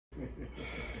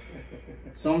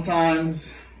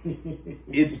Sometimes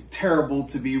it's terrible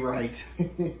to be right.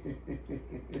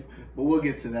 But we'll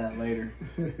get to that later.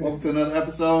 Welcome to another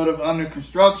episode of Under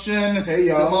Construction. Hey,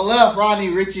 y'all. To my left, Rodney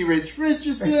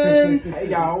Richardson. Hey,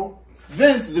 y'all.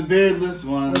 Vince, the beardless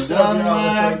one. What's up,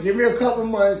 y'all? Give me a couple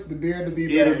months, the beard will be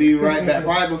back. It'll be right back,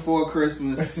 right before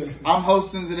Christmas. I'm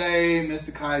hosting today,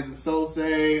 Mr. Kaiser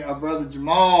Sose, our brother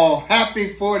Jamal.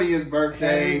 Happy 40th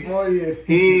birthday. Happy 40th.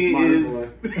 He is.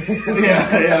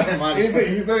 Yeah.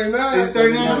 He's 39? He's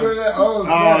 39? Oh,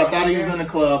 I thought he was in the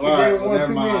club. All right, well,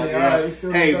 never mind. Yeah.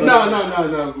 Hey,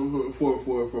 No.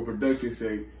 For production's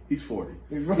sake, he's 40.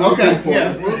 Okay,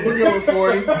 yeah, we'll go with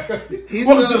 40. He's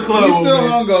still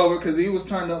hungover because he was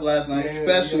turned up last night,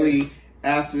 especially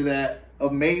after that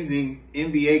amazing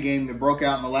NBA game that broke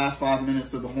out in the last 5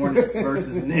 minutes of the Hornets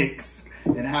versus Knicks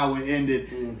and how it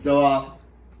ended. So,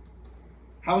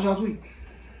 how was y'all's week?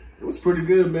 It was pretty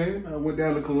good, man. I went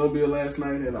down to Columbia last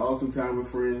night, had an awesome time with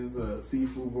friends,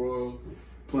 seafood broil,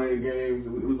 playing games.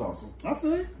 It was awesome. I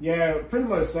feel it. Yeah, pretty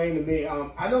much same to me.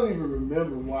 I don't even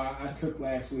remember why I took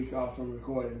last week off from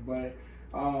recording, but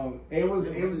it was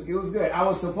good. I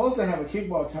was supposed to have a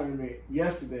kickball tournament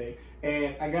yesterday,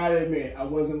 and I gotta admit I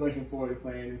wasn't looking forward to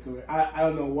playing into it. I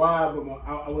don't know why, but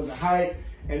I wasn't hyped.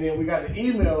 And then we got the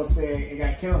email saying it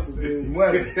got canceled. It was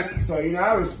weather. So,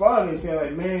 I responded and said,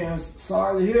 like, man, I'm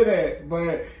sorry to hear that.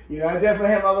 But, I definitely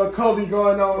have my little Kobe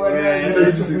going on right now. You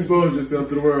just exposed yourself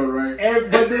to the world, right?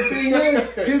 But the thing is,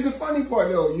 here's the funny part,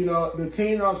 though. The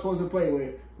team I was supposed to play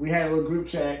with, we had a little group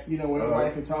chat, where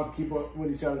everybody can talk and keep up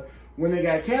with each other. When they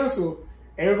got canceled,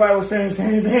 everybody was saying the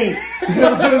same thing.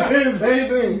 Everybody was saying the same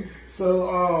thing.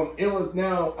 So, it was,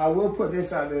 now, I will put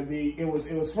this out there, it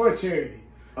was for a charity.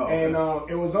 Oh, okay. And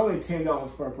it was only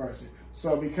 $10 per person.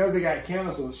 So because it got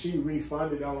canceled, she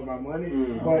refunded all of our money.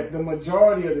 But the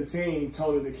majority of the team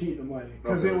told her to keep the money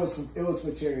because it was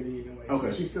for charity anyway. Okay.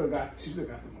 So she still got the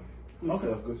money.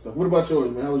 Good stuff. What about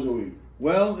yours, man? How was your week?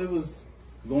 Well, it was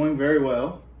going very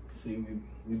well. See,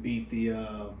 we beat the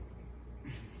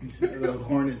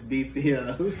Hornets beat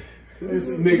the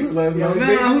Knicks last night.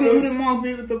 Who did Monk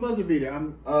beat with the buzzer beater?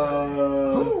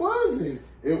 Who was it?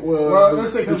 It was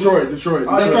let's say Detroit. That's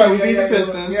right. We beat the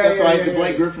Pistons. That's right. The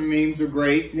Blake Griffin memes were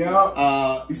great.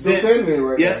 Yeah. He's still standing there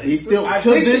right now. Yeah, he's still to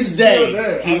this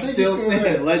day. He's still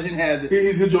standing. Legend has it.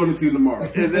 He'll join the team tomorrow.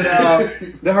 And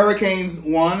then the Hurricanes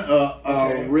won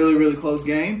a really, really close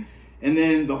game. And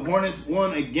then the Hornets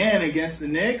won again against the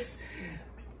Knicks.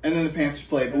 And then the Panthers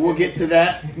played, but we'll get to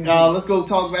that. Let's go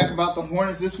talk back about the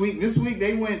Hornets this week. This week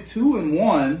they went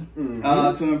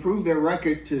 2-1 to improve their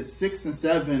record to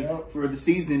 6-7 for the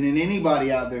season. And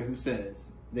anybody out there who says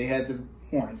they had the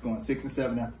Hornets going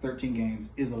 6-7 after 13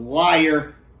 games is a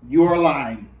liar. You're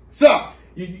lying. So,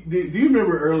 do you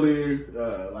remember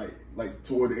earlier, like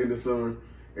toward the end of summer?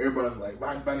 Everybody's like,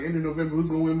 by the end of November, who's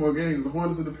going to win more games, the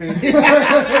Hornets or the Panthers?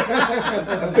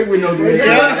 I think we know the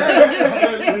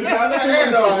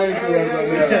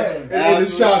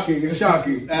It's shocking. It's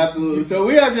shocking. Absolutely. So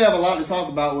we actually have a lot to talk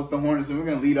about with the Hornets, and we're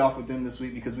going to lead off with them this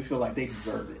week because we feel like they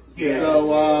deserve it. Yeah.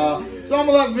 So I'm going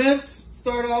to let Vince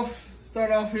start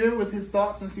off here with his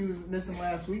thoughts since he was missing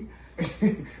last week.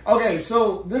 Okay,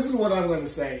 so this is what I'm going to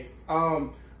say.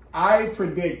 I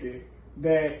predicted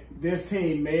that this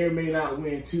team may or may not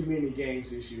win too many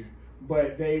games this year,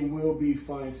 but they will be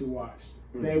fun to watch.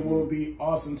 They will be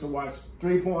awesome to watch.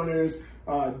 3-pointers,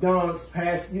 dunks,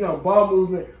 pass, ball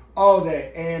movement, all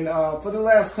that. And for the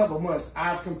last couple of months,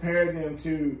 I've compared them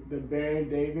to the Baron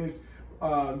Davis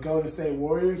Golden State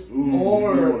Warriors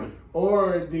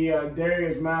or the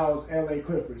Darius Miles LA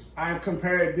Clippers. I've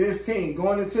compared this team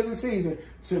going into the season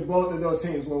to both of those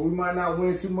teams where we might not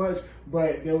win too much,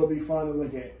 but they will be fun to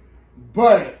look at.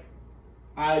 But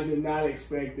I did not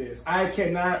expect this. I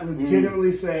cannot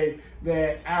legitimately say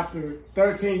that after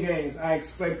 13 games, I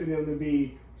expected them to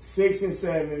be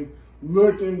 6-7,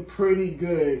 looking pretty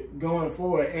good going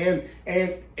forward. And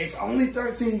it's only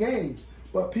 13 games,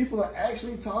 but people are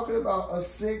actually talking about a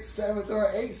 6th, 7th,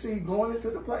 or 8th seed going into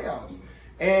the playoffs.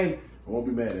 And I won't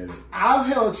be mad at it. I've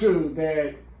held true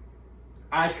that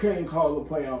I couldn't call the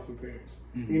playoff appearance.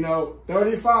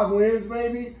 35 wins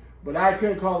maybe. But I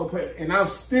couldn't call a play, and I'm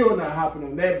still not hopping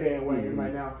on that bandwagon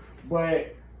right now.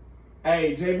 But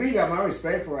hey, JB got my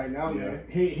respect for right now, man.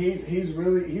 He's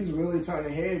really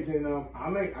turning heads, and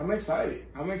I'm excited.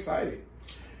 I'm excited.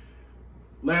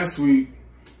 Last week,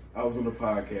 I was on the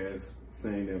podcast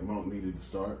saying that Monk needed to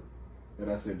start,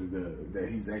 and I said that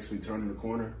he's actually turning the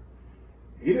corner.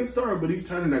 He didn't start, but he's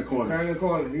turning that corner. He's turning the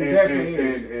corner. He definitely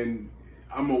is. And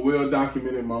I'm a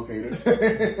well-documented Monk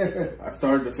hater. I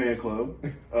started the fan club.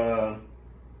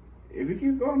 if he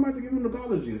keeps going, I'm going to have to give him an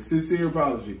apology, a sincere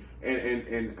apology.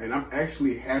 And I'm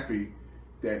actually happy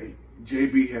that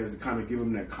JB has kind of given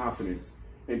him that confidence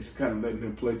and just kind of letting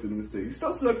him play through the mistakes. He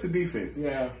still sucks at defense.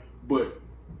 Yeah. But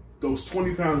those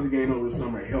 20 pounds he gained over the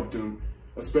summer helped him.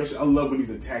 Especially, I love when he's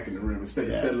attacking the rim instead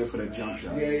of settling for that jump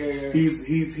shot. Yeah.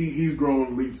 He's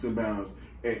grown leaps and bounds.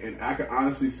 And I can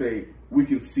honestly say we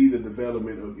can see the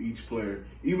development of each player.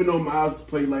 Even though Miles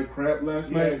played like crap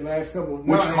last night, last couple,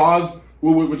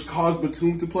 which caused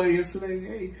Batum to play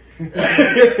yesterday.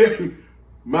 Hey,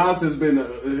 Miles has been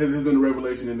a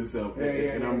revelation in itself,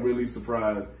 and I'm really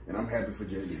surprised, and I'm happy for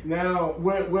JB. Now,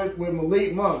 with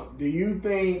Malik Monk, do you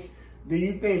think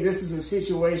this is a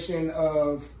situation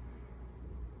of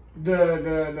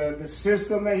the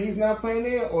system that he's not playing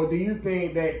in, or do you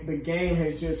think that the game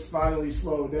has just finally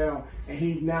slowed down and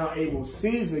he's now able to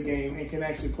seize the game and can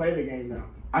actually play the game now?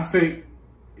 I think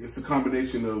it's a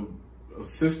combination of a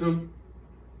system,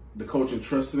 the coach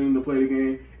entrusted him to play the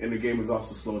game, and the game has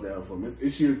also slowed down for him.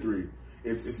 It's year 3.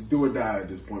 It's do or die at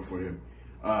this point for him.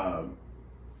 And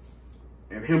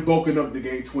him bulking up the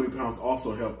game 20 pounds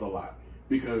also helped a lot.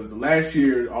 Because last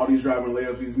year, all these driving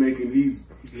layups he's making, he's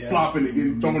flopping and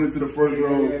getting thrown into the first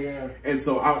row. And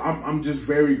so I'm just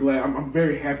very glad. I'm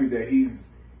very happy that he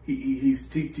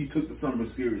took the summer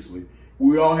seriously.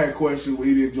 We all had questions when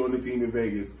he didn't join the team in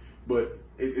Vegas, but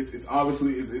it's obvious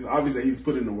that he's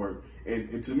put in the work.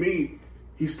 And to me,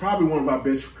 he's probably one of our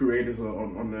best creators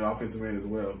on the offensive end as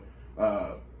well.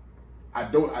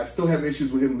 I still have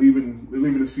issues with him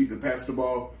leaving his feet to pass the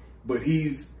ball, but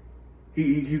he's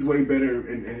way better,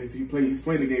 and he's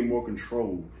playing the game more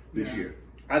controlled this year.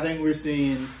 I think we're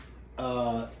seeing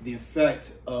the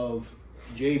effect of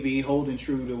JB holding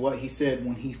true to what he said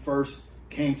when he first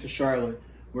came to Charlotte.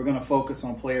 We're going to focus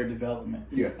on player development.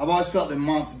 Yeah. I've always felt that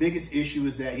Monk's biggest issue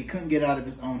is that he couldn't get out of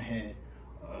his own head.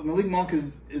 Malik Monk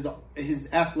is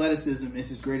his athleticism is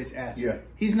his greatest asset. Yeah.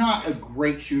 He's not a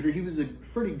great shooter. He was a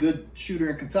pretty good shooter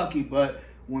in Kentucky, but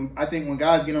I think when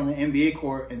guys get on the NBA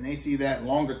court and they see that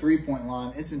longer three-point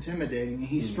line, it's intimidating. And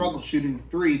he struggled shooting the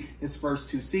three his first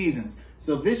 2 seasons.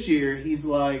 So this year, he's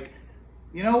like,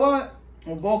 you know what? I'm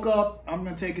going to bulk up. I'm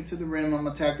going to take it to the rim. I'm going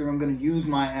to attack the rim. I'm going to use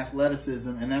my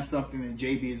athleticism. And that's something that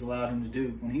JB has allowed him to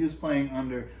do. When he was playing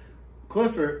under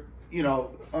Clifford,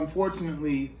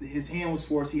 unfortunately, his hand was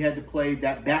forced. He had to play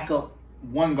that backup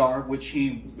one guard, which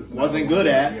he wasn't good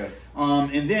at. Yeah.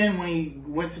 And then when he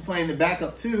went to playing the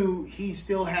backup 2, he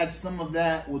still had some of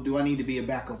that. Well, do I need to be a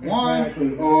backup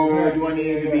 1 or do I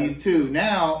need to be 2?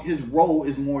 Now his role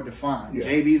is more defined. Yeah.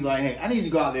 JB's like, hey, I need you to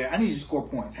go out there. I need you to score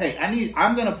points. Hey,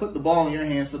 I'm going to put the ball in your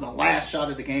hands for the last shot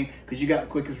of the game because you got the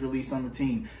quickest release on the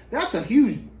team. That's a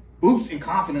huge boost in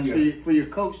confidence for your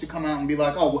coach to come out and be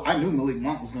like, oh, well, I knew Malik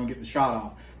Monk was going to get the shot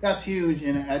off. That's huge,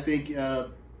 and I think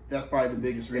that's probably the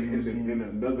biggest reason. And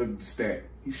another stat,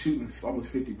 he's shooting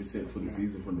almost 50% for the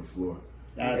season from the floor.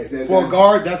 For a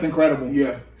guard, that's incredible.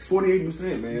 Yeah, it's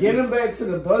 48%, man. Getting back to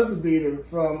the buzzer beater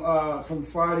from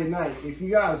Friday night, if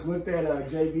you guys looked at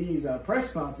JB's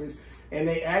press conference and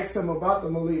they asked him about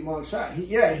the Malik Monk shot,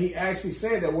 he actually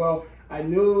said that, well, I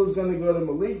knew it was going to go to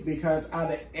Malik because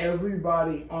out of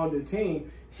everybody on the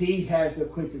team, he has the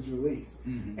quickest release.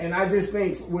 And I just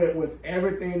think with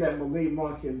everything that Malik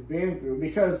Monk has been through,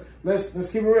 because let's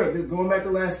keep it real, going back to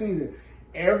last season,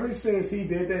 ever since he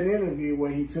did that interview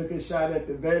where he took a shot at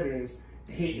the veterans,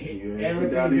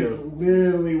 everything just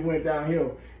literally went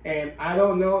downhill. And I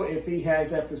don't know if he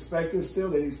has that perspective still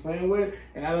that he's playing with,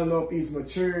 and I don't know if he's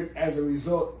matured as a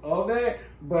result of that,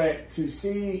 but to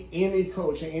see any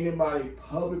coach or anybody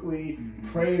publicly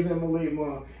praising Malik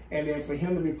Monk, and then for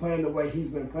him to be playing the way he's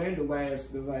been playing the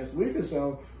last week or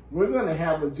so, we're going to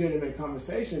have legitimate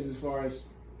conversations as far as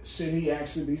should he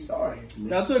actually be starting.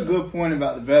 That's a good point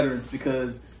about the veterans,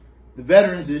 because the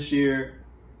veterans this year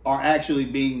are actually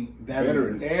being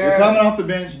veterans. They're coming off the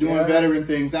bench doing veteran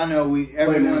things. I know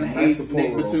everyone hates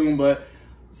Nick Batum, but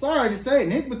sorry to say,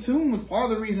 Nick Batum was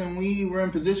part of the reason we were in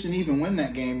position to even win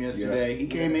that game yesterday. He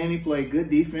came in, he played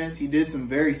good defense, he did some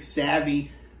very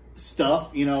savvy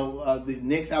stuff. The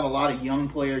Knicks have a lot of young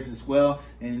players as well,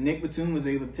 and Nick Batum was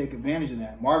able to take advantage of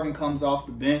that. Marvin comes off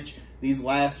the bench these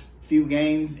last few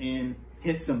games and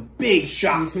hit some big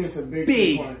shots. He's hit some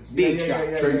big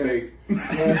shots. Trade bait. And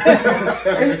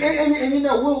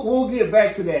we'll get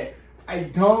back to that. I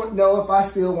don't know if I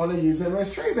still want to use them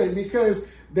as trade bait because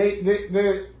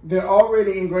they're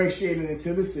already ingratiated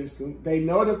into the system. They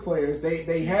know the players.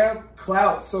 They have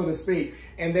clout, so to speak,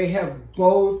 and they have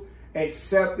both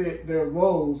accepted their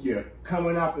roles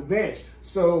coming off the bench.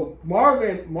 So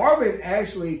Marvin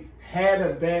actually had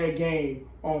a bad game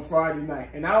on Friday night,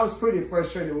 and I was pretty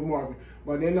frustrated with Marvin.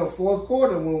 But in the fourth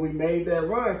quarter, when we made that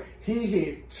run, he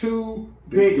hit 2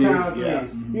 big-time threes. Yeah.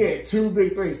 He had 2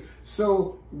 big threes.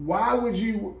 So why would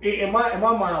you, in my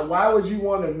mind, why would you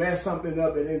want to mess something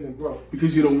up that isn't broke?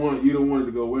 Because you don't want it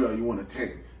to go well. You want to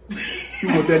tank. You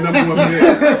want that number 1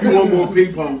 man. You want more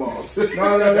ping pong balls. No.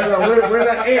 We're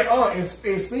not. And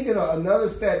speaking of another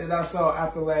stat that I saw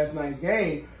after last night's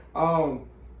game,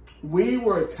 we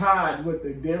were tied with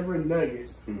the Denver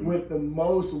Nuggets with the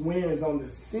most wins on the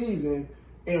season,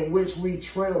 in which we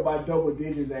trailed by double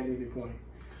digits at any point.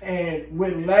 And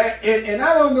and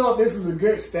I don't know if this is a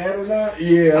good stat or not.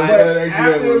 Yeah,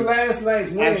 after last night's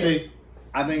win, actually,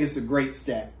 I think it's a great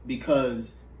stat,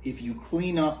 because if you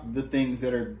clean up the things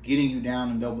that are getting you down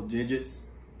in double digits,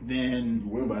 then you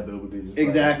win by double digits.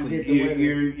 Exactly.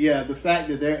 The fact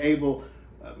that they're able,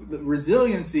 the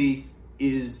resiliency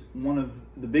is one of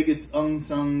the biggest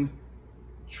unsung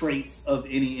traits of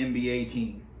any NBA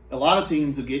team. A lot of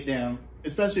teams will get down,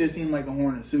 especially a team like the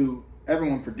Hornets, who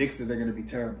everyone predicts that they're going to be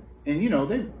terrible. And, you know,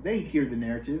 they hear the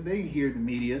narrative, they hear the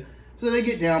media, so they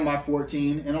get down by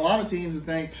 14. And a lot of teams would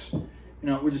think, you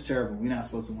know, we're just terrible. We're not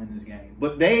supposed to win this game.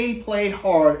 But they play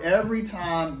hard every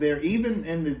time. They're even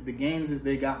in the games that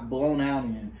they got blown out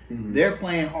in. They're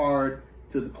playing hard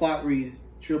to the clock reads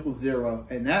 0-0.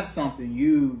 And that's something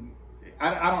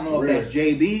I don't know if that's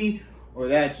JB or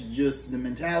that's just the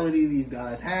mentality these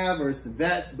guys have, or it's the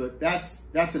vets, but that's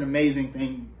an amazing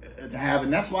thing to have,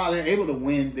 and that's why they're able to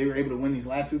win. They were able to win these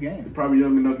last 2 games. They're probably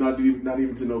young enough not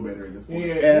even to know better at this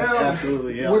point.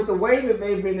 Absolutely. Yeah. With the way that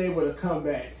they've been able to come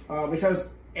back,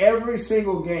 because every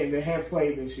single game they have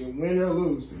played this year, win or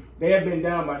lose, they have been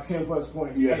down by 10+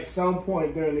 points at some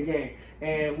point during the game,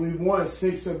 and we've won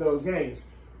 6 of those games.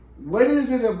 What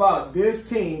is it about this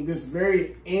team, this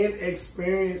very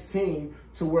inexperienced team,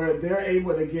 to where they're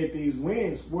able to get these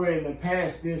wins, where in the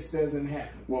past this doesn't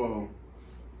happen? Well,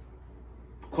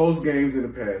 close games in the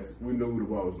past, we knew who the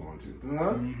ball was going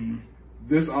to.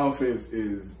 This offense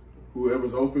is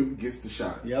whoever's open gets the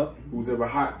shot. Yep. Who's ever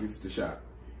hot gets the shot.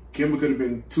 Kemba could have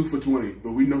been 2 for 20,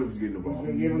 but we know he was getting the ball. He's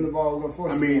been giving the ball before.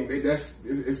 I mean,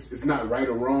 it's not right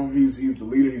or wrong. He's the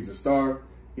leader. He's the star.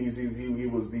 He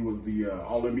was the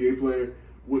All NBA player.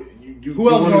 Who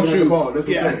else gonna shoot? The ball? That's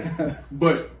what I'm saying.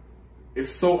 But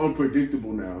it's so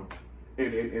unpredictable now,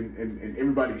 and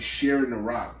everybody's sharing the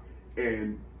rock,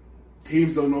 and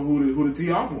teams don't know who to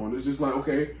tee off on. It's just like,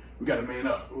 okay, we got to man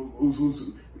up.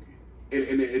 Who's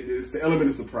it's the element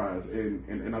of surprise,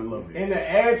 and I love it. And to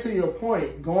add to your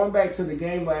point, going back to the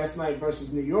game last night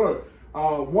versus New York,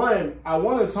 one, I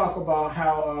want to talk about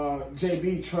how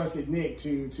JB trusted Nick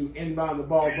to inbound the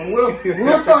ball, but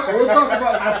we'll talk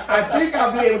about. I think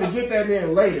I'll be able to get that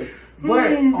in later.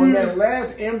 But on that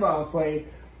last inbound play,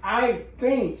 I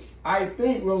think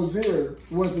Rozier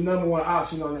was the number 1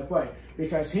 option on that play,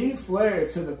 because he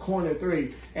flared to the corner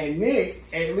 3, and Nick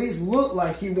at least looked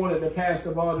like he wanted to pass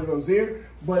the ball to Rozier,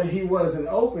 but he wasn't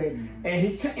open. And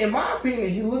he, in my opinion,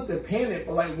 he looked at panic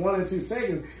for like 1 or 2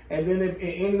 seconds, and then it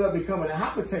ended up becoming a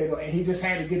hot potato, and he just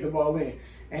had to get the ball in.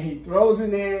 And he throws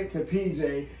it in to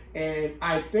PJ, and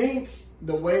I think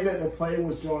the way that the play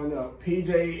was drawn up, PJ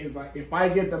is like, if I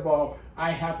get the ball, I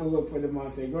have to look for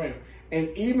Devonte Graham. And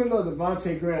even though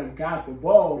Devonte Graham got the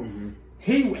ball,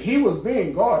 he was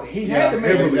being guarded. He had to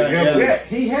make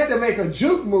he had to make a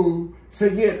juke move to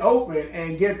get open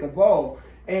and get the ball.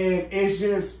 And it's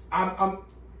just I'm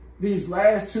these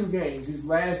last 2 games, these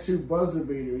last 2 buzzer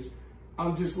beaters,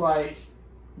 I'm just like,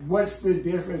 what's the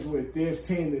difference with this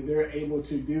team that they're able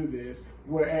to do this?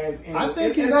 Whereas, I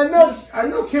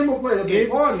know Kemba played a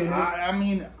big part in it. I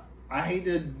mean, I hate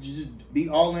to just be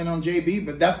all in on JB,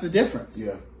 but that's the difference.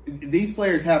 Yeah, these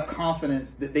players have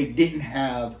confidence that they didn't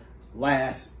have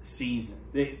last season.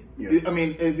 I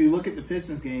mean, if you look at the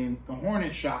Pistons game, the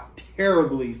Hornets shot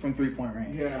terribly from 3-point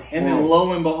range. Yeah, and then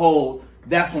lo and behold,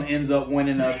 that's what ends up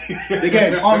winning us the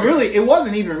game. It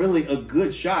wasn't even really a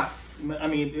good shot. I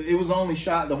mean, it was the only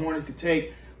shot the Hornets could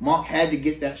take. Monk had to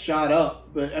get that shot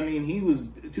up, but I mean, he was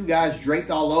 2 guys draped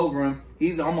all over him.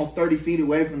 He's almost 30 feet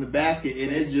away from the basket,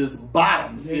 and it's just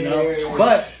bottoms, you know.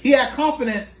 But he had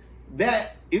confidence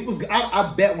that it was.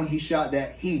 I bet when he shot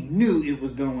that, he knew it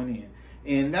was going in,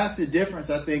 and that's the difference.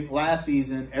 I think last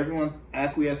season everyone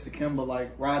acquiesced to Kemba,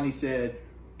 like Rodney said,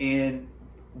 and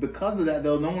because of that,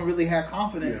 though, no one really had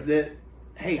confidence that,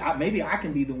 hey, maybe I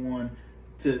can be the one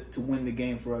to win the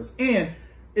game for us. And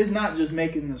it's not just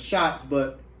making the shots,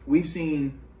 but we've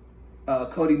seen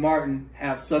Cody Martin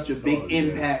have such a big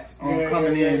impact on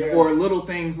coming in, or little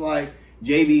things like,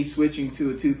 JB switching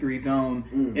to a 2-3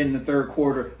 zone in the third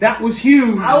quarter. That was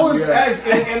huge. I was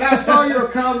actually, and I saw your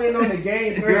comment on the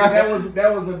game thread. That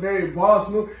was a very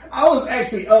boss move. I was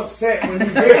actually upset when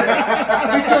he did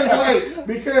it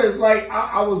because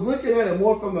I was looking at it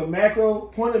more from the macro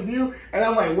point of view, and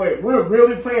I'm like, wait, we're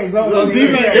really playing zone in the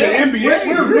NBA.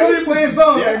 We're really playing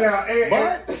zone right now.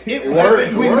 But it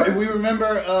worked. We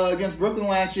remember against Brooklyn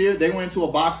last year, they went into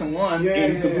a box and one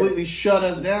and completely shut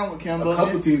us down with Kemba. A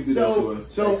couple teams did that to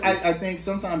us. So I think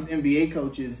sometimes NBA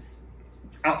coaches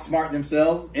outsmart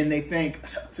themselves and they think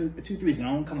 2-3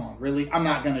 zone. Come on, really? I'm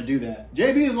not gonna do that.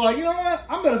 JB is like, you know what?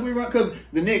 I'm better if we run because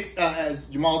the Knicks, as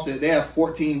Jamal said, they have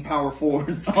 14 power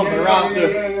forwards on the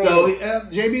roster. So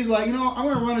JB is like, you know, I'm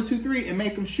gonna run a 2-3 and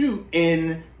make them shoot,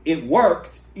 and it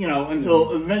worked. You know,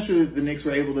 until eventually the Knicks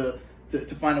were able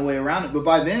to find a way around it. But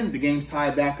by then the game's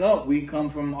tied back up. We come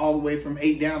from all the way from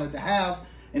 8 down at the half.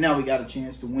 And now we got a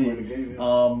chance to win.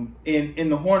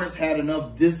 And the Hornets had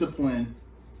enough discipline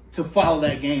to follow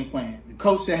that game plan. The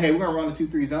coach said, hey, we're going to run a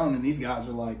 2-3 zone. And these guys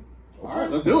are like, all right,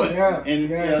 let's do it.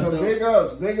 So big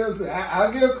ups. Big ups.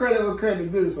 I'll give credit where credit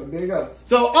due, so big ups.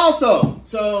 So also,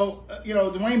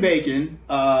 Dwayne Bacon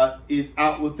is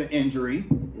out with the injury.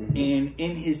 And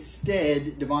in his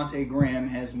stead, Devonte Graham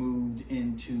has moved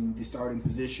into the starting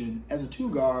position as a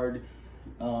 2-guard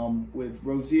with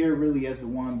Rozier really as the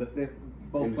 1, but they're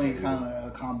both playing kind of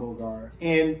a combo guard.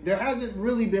 And there hasn't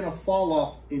really been a fall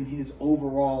off in his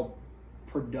overall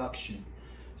production.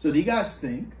 So do you guys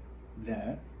think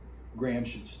that Graham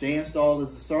should stay installed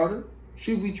as a starter?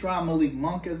 Should we try Malik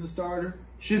Monk as a starter?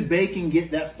 Should Bacon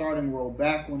get that starting role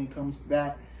back when he comes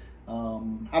back? How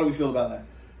do we feel about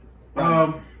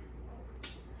that?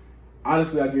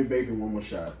 Honestly, I give Bacon one more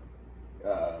shot.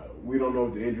 We don't know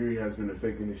if the injury has been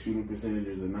affecting his shooting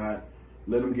percentages or not.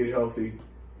 Let him get healthy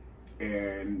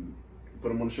and put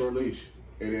him on a short leash.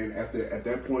 And then at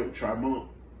that point, try Monk.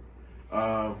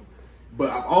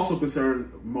 But I'm also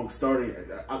concerned Monk starting.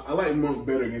 I like Monk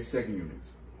better against second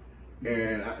units.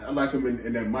 And I like him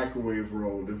in that microwave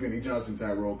role, the Vinnie Johnson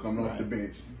type role, coming off the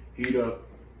bench. Heat up.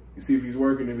 You see if he's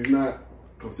working. If he's not,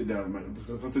 come sit down,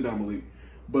 Malik.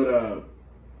 But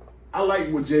I like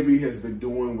what JB has been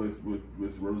doing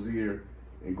with Rozier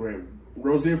and Graham.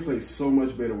 Rozier plays so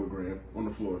much better with Graham on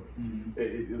the floor.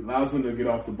 It allows him to get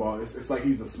off the ball. It's like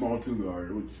he's a small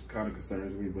 2-guard, which kind of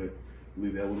concerns me, but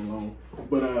leave that one alone.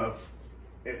 But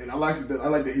and I like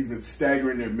that he's been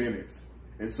staggering their minutes,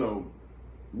 and so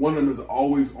one of them is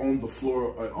always on the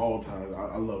floor at all times.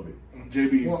 I love it.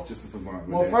 JB is just a savant.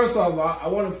 Well, first off, I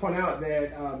want to point out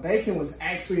that Bacon was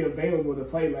actually available to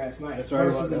play last night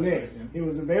versus the Knicks. He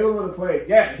was available to play.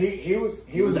 Yeah, he was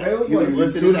available. He was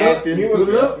listed as active. He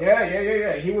was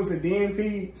yeah. He was a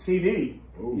DNP CD.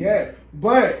 Ooh. Yeah,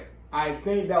 but I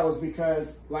think that was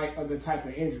because of the type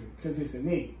of injury, because it's a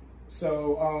knee.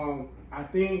 So I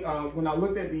think when I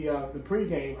looked at the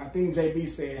pregame, I think JB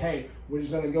said, hey, we're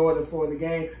just going to go at it before the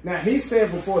game. Now, he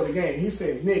said before the game, he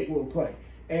said Nick will play.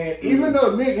 And even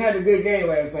though Nick had a good game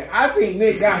last night, I think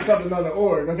Nick got something on the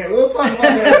org. Okay, we'll talk about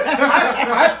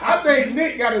that. I think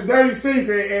Nick got a dirty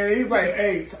secret, and he's like,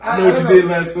 hey, I know what you did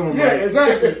last summer. Yeah,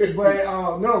 exactly. But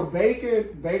no,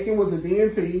 Bacon was a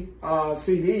DNP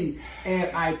CD, and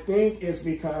I think it's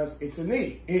because it's a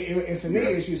knee. It's a knee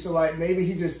issue, so maybe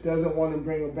he just doesn't want to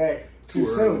bring him back too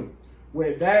soon.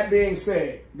 With that being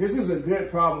said, this is a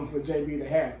good problem for JB to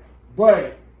have.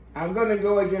 But I'm going to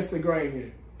go against the grain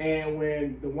here. And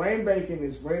when Dwayne Bacon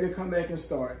is ready to come back and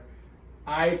start,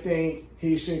 I think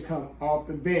he should come off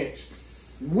the bench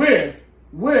with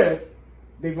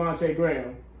Devonte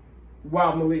Graham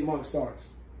while Malik Monk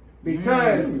starts.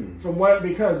 Because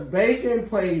because Bacon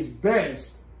plays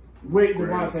best with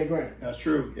Devonte Graham. That's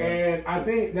true. Yeah. And I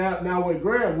think now with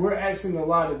Graham, we're asking a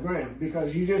lot of Graham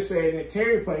because you just said that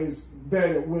Terry plays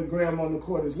better with Graham on the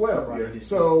court as well. Right.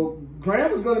 So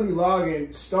Graham is going to be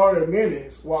logging starter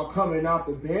minutes while coming off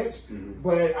the bench.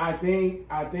 But I think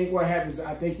what happens,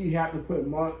 I think you have to put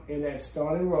Monk in that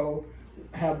starting role,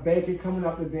 have Bacon coming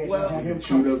off the bench, and have him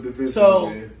shoot up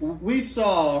defensively.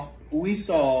 So we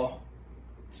saw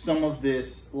some of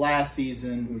this last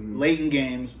season, late in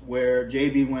games, where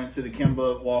JB went to the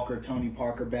Kemba Walker, Tony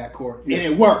Parker backcourt, and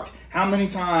it worked. How many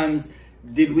times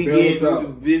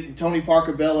did Tony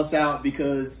Parker bail us out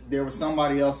because there was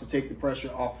somebody else to take the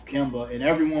pressure off of Kemba? And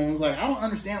everyone was like, I don't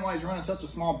understand why he's running such a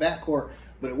small backcourt.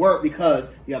 But it worked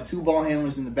because you have 2 ball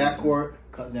handlers in the backcourt,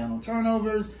 cuts down on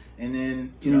turnovers, and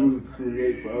then,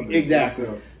 create for others. Exactly.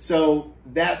 So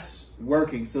that's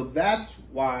working. So that's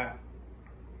why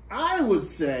I would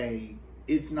say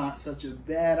it's not such a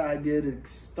bad idea to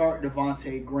start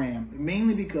Devonte Graham,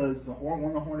 mainly because one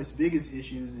of the Hornets' biggest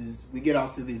issues is we get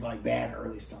off to these like bad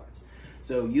early starts.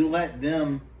 So you let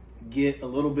them get a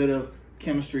little bit of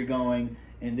chemistry going,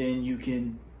 and then you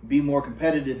can be more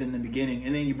competitive in the beginning,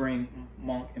 and then you bring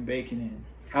Monk and Bacon in.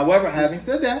 However, having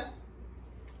said that,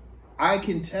 I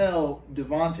can tell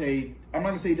Devonte, I'm not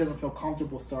going to say he doesn't feel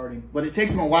comfortable starting, but it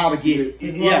takes him a while to get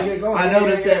going. I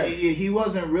noticed that he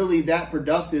wasn't really that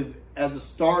productive as a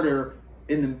starter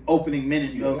in the opening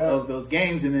minutes of those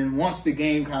games, and then once the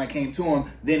game kind of came to him,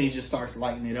 then he just starts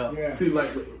lighting it up. Yeah. See, like,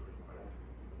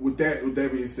 with that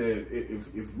being said,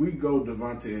 if we go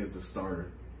Devonte as a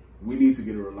starter, we need to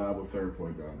get a reliable third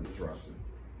point guard in this roster,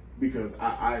 because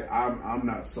I'm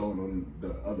not sold on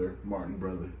the other Martin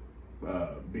brother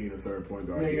being a third point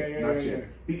guard. Not yet.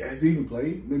 Has he even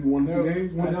played? Maybe one or two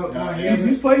games?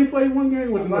 He's played one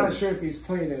game. I'm not sure if he's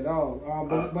played at all.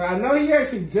 But I know he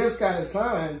actually just got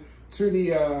assigned to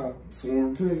the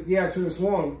Swarm. To the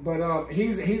Swarm. But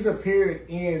he's appeared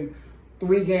in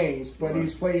 3 games, but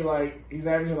he's played he's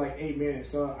averaging 8 minutes.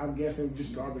 So I'm guessing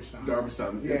just garbage time. Garbage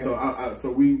time. Yeah.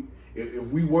 So if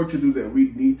we were to do that,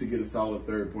 we need to get a solid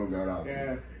third point guard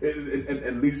option. Yeah.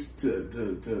 At least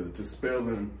to spell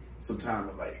them some time,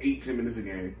 8-10 minutes a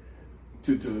game,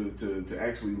 to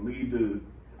actually lead the.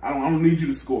 I don't need you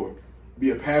to score. Be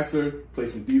a passer, play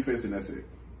some defense, and that's it.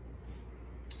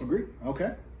 Agree.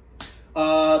 Okay.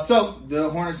 So the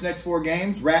Hornets' next 4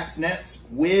 games: Raps, Nets,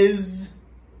 Wiz,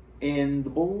 and the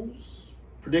Bulls.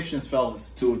 Predictions,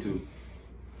 fellas. 2-2.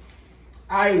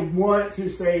 I want to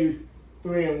say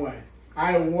 3-1.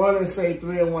 I want to say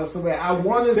 3-1 so bad. I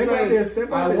want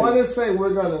to say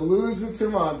we're gonna lose to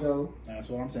Toronto. That's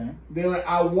what I'm saying. Then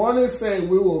I want to say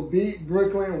we will beat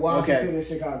Brooklyn, Washington, and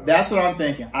Chicago. That's what I'm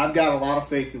thinking. I've got a lot of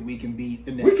faith that we can beat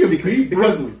the Nets. We can beat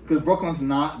Brooklyn because Brooklyn's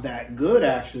not that good,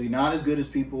 actually, not as good as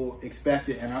people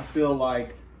expected, and I feel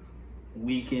like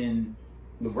we can.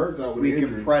 LeVert's out with we injury.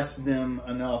 Can press them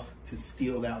enough to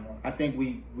steal that one. I think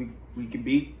we can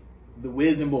beat the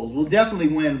Wiz and Bulls. We'll definitely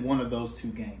win one of those 2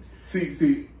 games.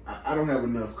 See, I don't have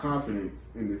enough confidence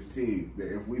in this team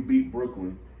that if we beat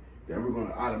Brooklyn, that we're going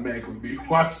to automatically beat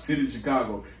Washington and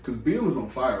Chicago, because Beal is on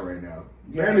fire right now.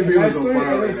 Brandon Beal is on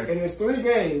fire right now. And it's 3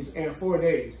 games in 4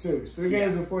 days too. It's 3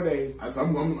 games in 4 days. So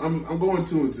I'm going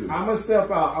 2-2. I'm gonna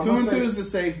step out. 2-2 is a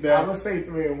safe bet. I'm gonna say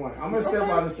 3-1. I'm gonna step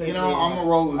out and say. I'm gonna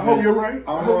roll with. I hope you're right.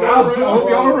 I hope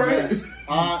y'all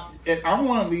right. I'm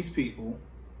one of these people,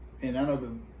 and I know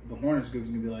the Hornets group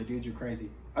is gonna be like, "Dude, you're crazy."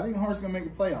 I think the Hornets are going to make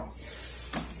the playoffs.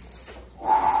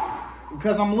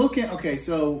 Because I'm looking, okay,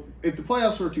 so if the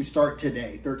playoffs were to start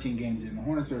today, 13 games in, the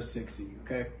Hornets are a 6 seed,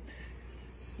 okay?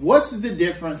 What's the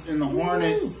difference in the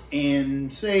Hornets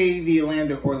and, say, the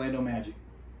Orlando Magic?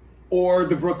 Or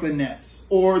the Brooklyn Nets?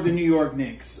 Or the New York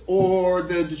Knicks? Or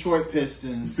the Detroit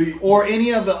Pistons? Or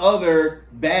any of the other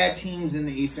bad teams in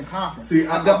the Eastern Conference? The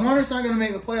Hornets aren't going to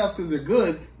make the playoffs because they're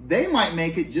good. They might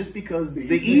make it just because the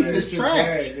East is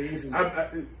trash.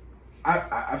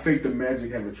 I think the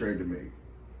Magic have a trade to make,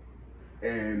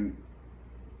 and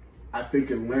I think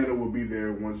Atlanta will be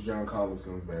there once John Collins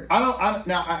comes back.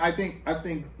 I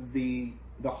think the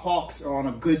Hawks are on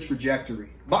a good trajectory,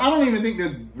 but I don't even think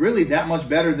they're really that much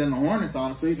better than the Hornets.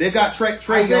 Honestly, they've got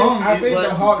Trey Young. I think the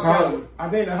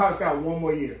Hawks got 1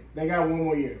 more year. They got 1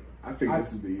 more year. I think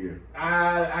this is the year.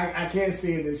 I can't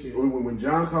see it this year. When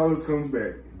John Collins comes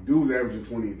back, dude's averaging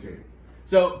 20 and 10.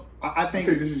 So I think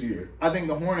this is the year. I think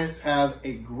the Hornets have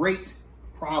a great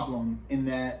problem in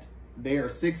that they are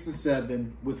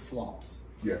 6-7 with flaws.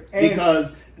 Yeah.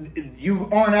 Because you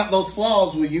iron out those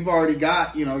flaws where you've already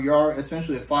got, you're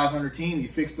essentially a 500 team. You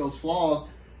fix those flaws.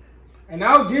 And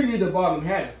I'll give you the bottom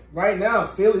half. Right now,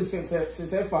 Philly sits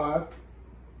at 5.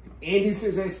 Indy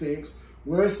sits at 6.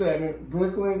 We're at 7.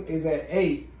 Brooklyn is at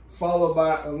 8. Followed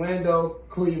by Orlando,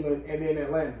 Cleveland, and then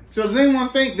Atlanta. So does anyone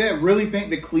really think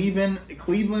that Cleveland,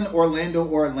 Orlando,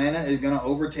 or Atlanta is going to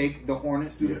overtake the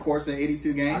Hornets through the course of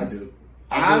 82 games? I do.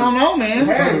 I don't know, man.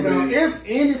 If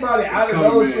anybody out of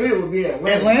those 3 would be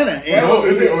Atlanta.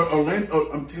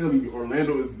 I'm telling you,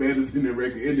 Orlando is better than the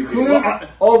record indicates.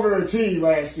 Overachieved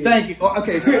last year. Thank you.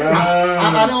 Okay, so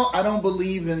I don't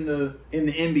believe in the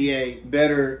NBA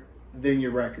better than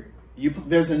your record. You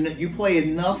play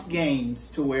enough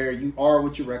games to where you are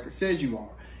what your record says you are,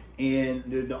 and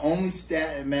the only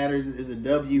stat that matters is a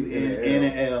W and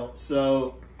an L.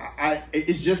 So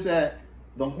it's just that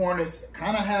the Hornets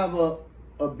kind of have a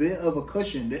bit of a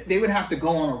cushion. They would have to go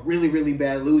on a really, really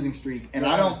bad losing streak, and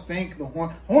I don't think the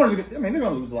Hornets. They're going to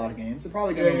lose a lot of games. They're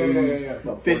probably going to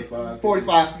lose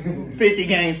 45, 50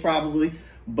 games probably.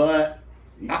 But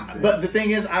the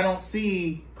thing is, I don't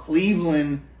see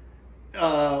Cleveland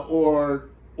or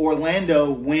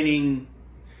Orlando winning.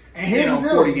 And here's the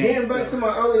deal. 40 games. Getting back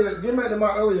to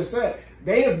my earlier stat,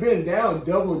 they have been down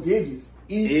double digits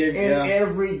each and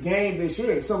every game this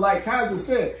year. So, like Kaiser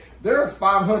said, they're a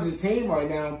 500 team right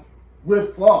now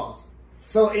with flaws.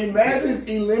 So imagine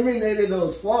eliminating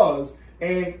those flaws,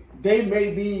 and they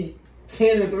may be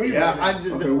 10-3. Yeah, right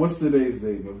now. Okay, what's today's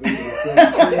date? November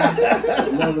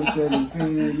 17, 11,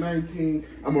 17, 19.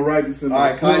 I'm gonna write this in. All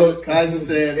right, Kaiser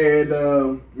said, and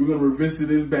we're gonna revisit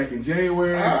this back in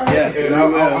January. Yes, and I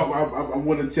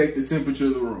want to check the temperature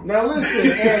of the room. Now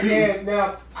listen, and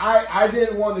now I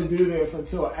didn't want to do this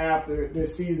until after the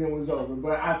season was over,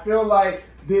 but I feel like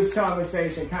this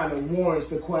conversation kind of warrants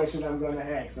the question I'm going to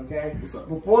ask, okay?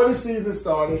 Before the season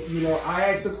started,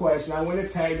 I asked a question. I went and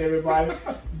tagged everybody.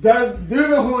 Do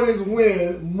the Hornets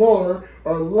win more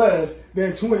or less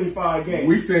than 25 games?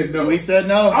 We said no. We said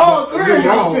no. Oh,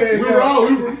 we're wrong.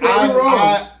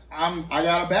 I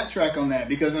got to backtrack on that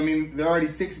because, they're already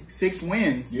six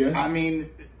wins. Yeah.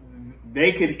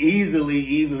 They could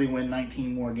easily win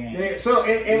 19 more games. Yeah, so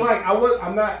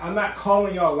I'm not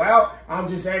calling y'all out. I'm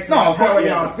just asking how are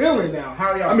y'all feeling now?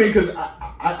 How are y'all? Because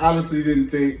I honestly didn't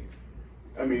think.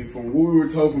 From what we were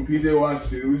told from PJ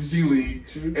Washington, it was G League,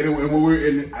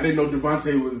 and I didn't know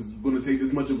Devonte was going to take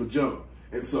this much of a jump,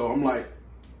 and so I'm like,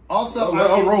 also,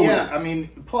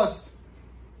 plus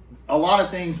a lot of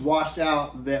things washed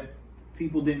out that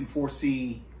people didn't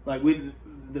foresee, like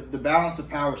the balance of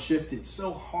power shifted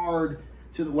so hard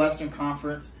to the Western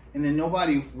Conference, and then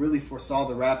nobody really foresaw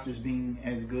the Raptors being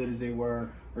as good as they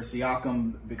were, or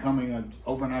Siakam becoming an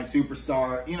overnight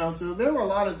superstar. So there were a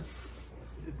lot of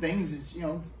things that,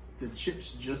 the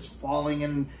chips just falling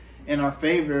in our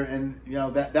favor, and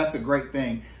that's a great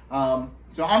thing. So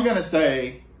I'm gonna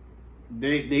say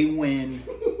they win.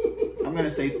 I'm gonna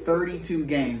say 32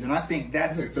 games, and I think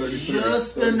that's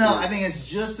just enough. I think it's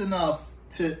just enough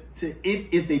to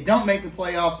if they don't make the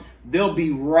playoffs, they'll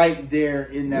be right there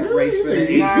in that race for the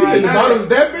 8th seed. The bottom's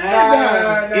that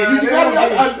bad.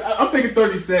 I'm thinking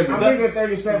 37. I'm thinking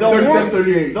 37.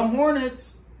 38. The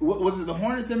Hornets. Was it the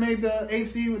Hornets that made the 8th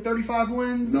seed with 35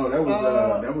 wins? No,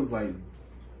 that was like.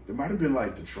 It might have been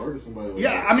like Detroit or somebody.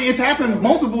 Yeah, it's happened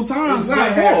multiple times. It's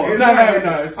not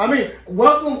happening.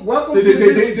 Welcome to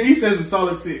this. The East has a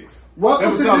solid 6.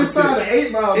 Welcome to this side of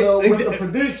 8 Mile, though, with the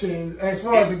predictions as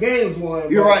far as the games won.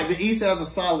 You're right. The East has a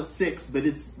solid 6, but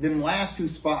it's them last 2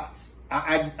 spots.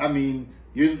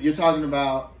 You're talking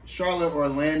about Charlotte,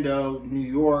 Orlando, New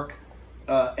York,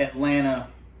 Atlanta,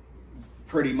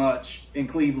 pretty much, in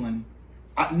Cleveland.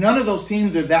 None of those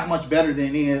teams are that much better than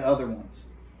any of the other ones.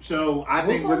 So I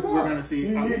think we're going to see.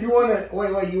 You want to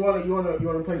wait? You want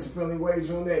to play some friendly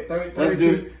wager on that?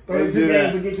 32 games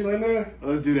to get you in there.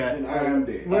 Let's do that. And I am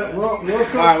dead.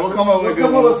 We'll come up with a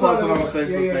good one. We'll post it on the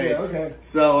Facebook page. Okay.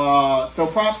 So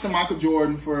props to Michael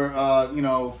Jordan for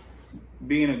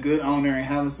being a good owner and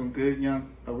having some good young.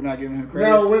 We're not giving him credit.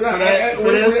 No, we're not. I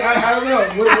don't know.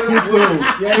 Too soon.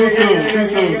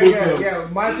 Yeah,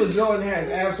 Michael Jordan has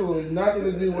absolutely nothing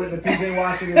to do with the PJ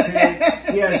Washington pick.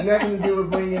 He has nothing to do with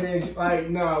bringing in.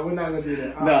 No, we're not gonna do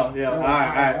that. All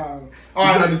right. All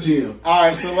right. The GM. All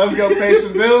right. So let's go pay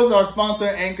some bills. Our sponsor,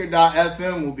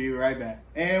 Anchor.fm. We'll be right back,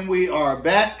 and we are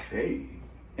back. Hey.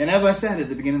 And as I said at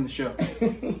the beginning of the show,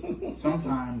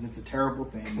 sometimes it's a terrible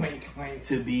thing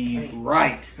to be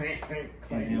right.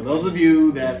 And those of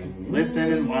you that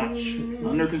listen and watch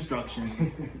Under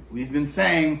Construction, we've been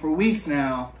saying for weeks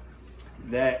now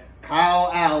that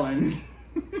Kyle Allen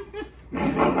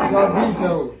is not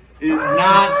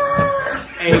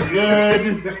a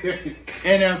good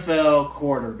NFL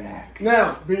quarterback.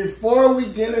 Now, before we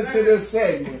get into this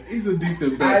segment, he's a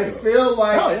decent backup. I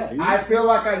feel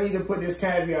like I need to put this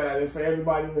caveat out there for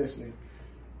everybody listening.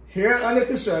 Here at Under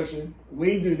Construction,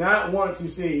 we do not want to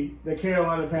see the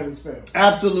Carolina Panthers fail.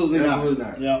 Absolutely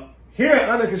not. Yep. Here at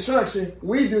Under Construction,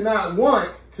 we do not want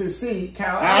to see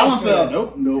Kyle Allen fail.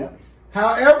 Nope.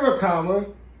 However,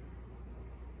 Kyle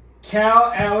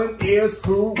Allen is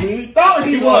who we thought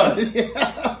he was.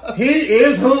 He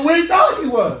is who we thought he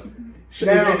was.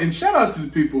 Now, and shout out to the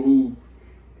people who,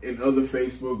 in other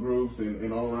Facebook groups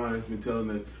and online, has been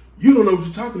telling us, you don't know what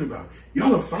you're talking about.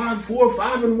 Y'all are 5-4,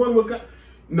 5-1 with God.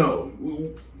 No.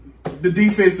 The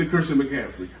defense of Christian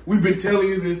McCaffrey. We've been telling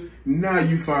you this. Now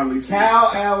you finally see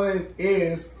Kyle Allen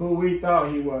is who we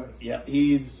thought he was. Yeah,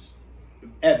 he's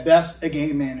at best a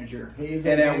game manager, and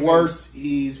at worst,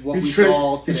 he's what we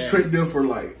saw today. He's Trent Dilfer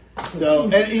light.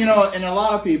 So, and a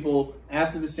lot of people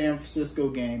after the San Francisco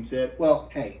game said, "Well,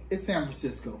 hey, it's San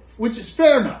Francisco," which is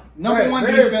fair enough. Number one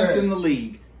defense in the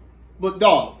league, but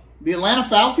dog, the Atlanta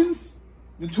Falcons,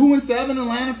 The 2-7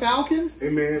 Atlanta Falcons,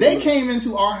 hey man, they came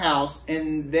into our house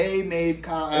and they made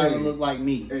Kyle Allen look like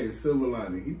me. Hey, silver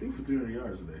lining. He threw for 300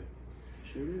 yards today.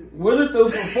 Sure would have threw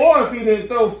for 4 if he didn't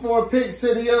throw 4 picks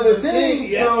to the other team.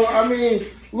 Yeah. So I mean,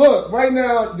 look, right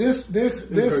now this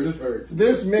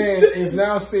man is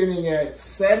now sitting at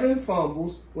 7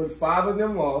 fumbles with 5 of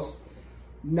them lost,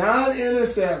 9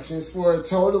 interceptions for a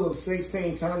total of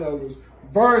 16 turnovers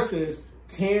versus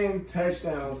 10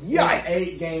 touchdowns in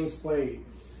 8 games played.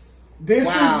 This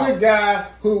is the guy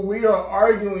who we are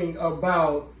arguing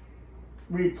about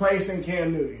replacing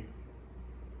Cam Newton.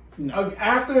 No.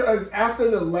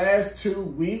 After the last 2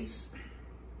 weeks,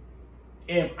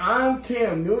 if I'm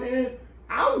Cam Newton,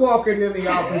 I'm walking in the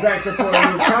office asking for a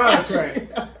new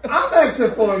contract. I'm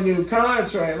asking for a new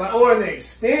contract, or an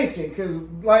extension, because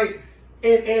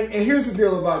and here's the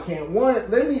deal about Cam. One,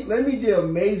 let me give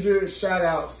major shout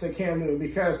outs to Cam Newton,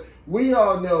 because we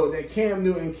all know that Cam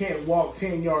Newton can't walk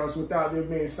 10 yards without there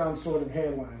being some sort of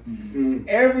headline. Mm-hmm.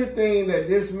 Everything that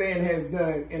this man has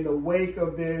done in the wake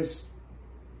of this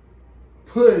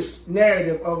push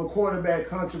narrative of a quarterback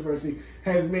controversy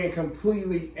has been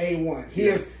completely A1. He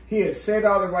has said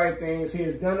all the right things. He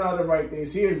has done all the right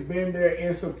things. He has been there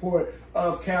in support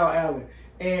of Kyle Allen.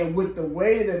 And with the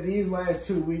way that these last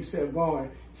 2 weeks have gone,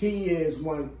 he is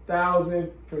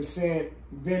 1,000%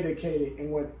 vindicated in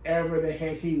whatever the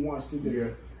heck he wants to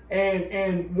do. Yeah.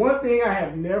 And one thing I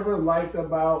have never liked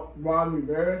about Ron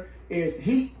Rivera is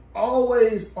he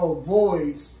always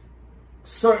avoids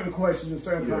certain questions and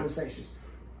certain conversations.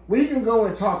 We can go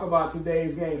and talk about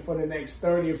today's game for the next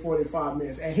 30 or 45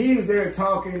 minutes, and he's there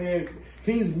talking, and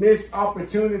he's missed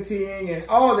opportunitying and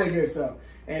all that good stuff.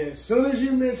 And as soon as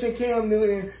you mention Cam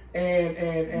Newton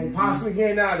and possibly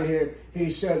getting out of here, he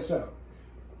shuts up.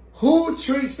 Who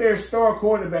treats their star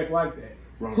quarterback like that?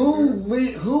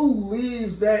 Who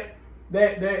leaves that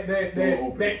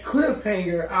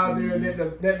cliffhanger out there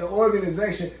that the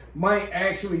organization might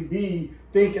actually be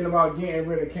thinking about getting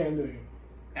rid of Cam Newton?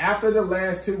 After the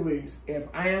last 2 weeks, if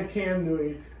I am Cam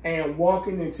Newton, I am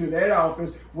walking into that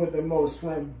office with the most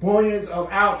flamboyant of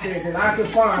outfits that I could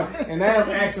find, and I am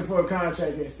asking for a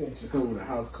contract extension. Come with a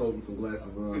house coat and some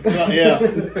glasses on. Yeah.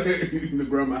 The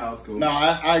grandma house coat. No,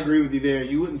 I agree with you there.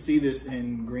 You wouldn't see this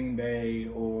in Green Bay,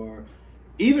 or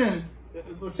even,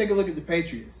 let's take a look at the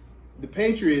Patriots. The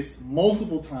Patriots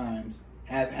multiple times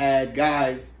have had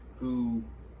guys who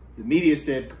the media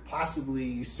said could possibly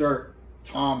usurp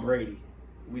Tom Brady.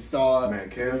 We saw Matt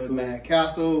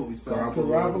Castle. We saw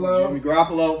Jimmy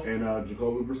Garoppolo. And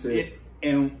Jacoby Brissett.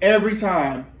 And every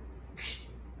time,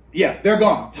 they're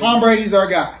gone. Tom Brady's our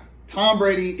guy. Tom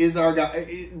Brady is our guy.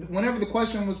 Whenever the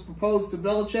question was proposed to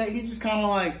Belichick, he's just kind of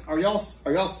like, are y'all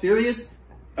serious?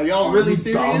 Are y'all really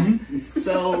serious?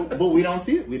 So, but we don't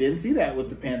see it. We didn't see that with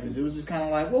the Panthers. It was just kind of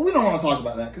like, well, we don't want to talk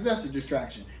about that because that's a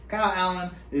distraction. Kyle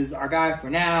Allen is our guy for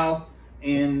now,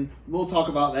 and we'll talk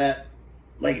about that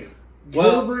later.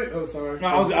 Well, I was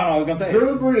gonna say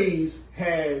Drew Brees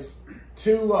has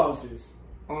 2 losses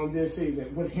on this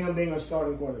season with him being a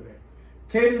starting quarterback.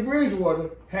 Teddy Bridgewater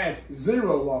has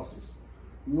 0 losses.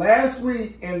 Last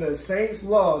week, in the Saints'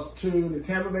 loss to the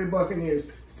Tampa Bay Buccaneers,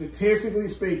 statistically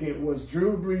speaking, was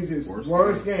Drew Brees'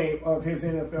 worst game of his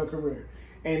NFL career.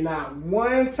 And not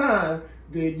one time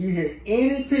did you hear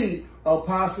any peep of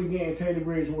possibly getting Teddy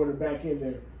Bridgewater back in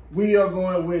there. We are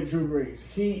going with Drew Brees.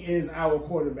 He is our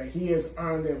quarterback. He has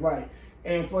earned it right.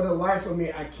 And for the life of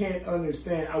me, I can't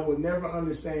understand. I will never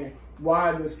understand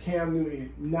why does Cam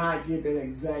Newton not get that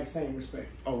exact same respect.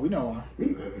 Oh, we know why. We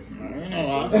know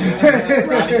why. I'm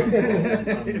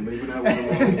leaving that one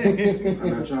alone. I'm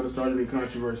not trying to start any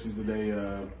controversies today.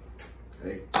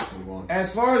 Hey, move on.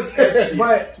 As far as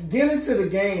but get into the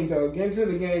game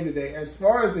today. As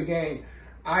far as the game,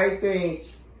 I think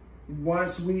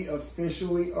once we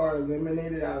officially are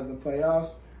eliminated out of the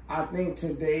playoffs, I think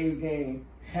today's game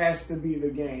has to be the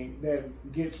game that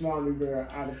gets Ron Rivera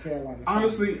out of Carolina.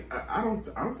 Honestly, I don't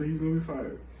think he's going to be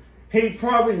fired. He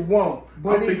probably won't,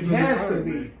 but he has to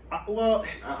be. I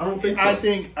don't think so. I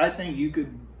think you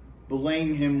could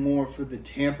blame him more for the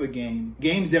Tampa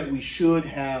games that we should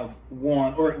have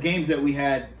won, or games that we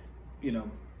had,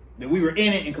 that we were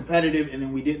in it and competitive, and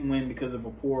then we didn't win because of a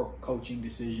poor coaching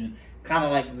decision. Kind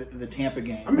of like the Tampa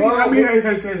game.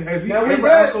 Has he ever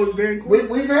out-coached Dan Quinn?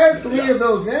 We've had 3 of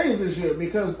those games this year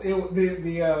because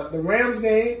the Rams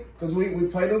game, because we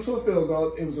played them to a field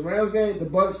goal. It was the Rams game, the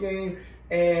Bucs game,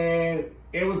 and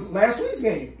it was last week's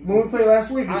game when we played last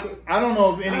week. I don't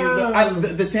know if any of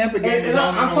the Tampa game is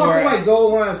on. I'm talking like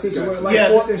goal line situation,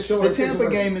 fourth and short. The Tampa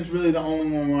game is really the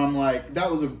only one where I'm like, that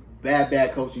was a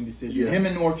bad coaching decision. Him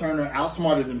and North Turner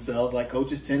outsmarted themselves like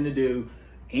coaches tend to do.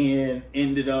 and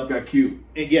ended up got cute.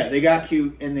 Yeah, they got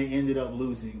cute and they ended up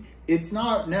losing. It's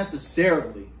not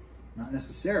necessarily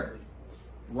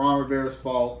Ron Rivera's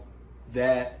fault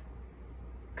that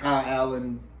Kyle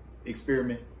Allen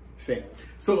experiment failed.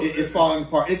 So it's falling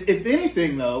apart. If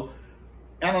anything, though,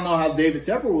 I don't know how David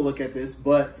Tepper will look at this,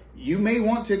 but you may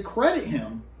want to credit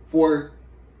him for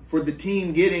the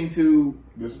team getting to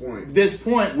this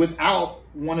point without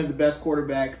one of the best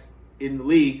quarterbacks in the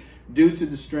league due to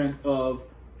the strength of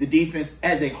the defense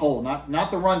as a whole.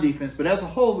 Not the run defense, but as a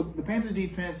whole, the Panthers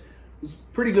defense was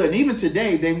pretty good. And even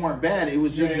today, they weren't bad. It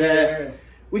was just that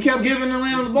we kept giving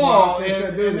Atlanta the ball,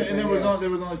 and there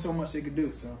was only so much they could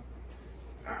do. So,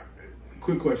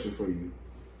 quick question for you: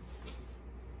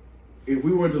 if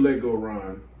we were to let go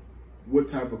Ron, what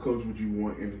type of coach would you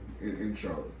want in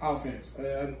Charlotte? Offense.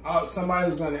 Somebody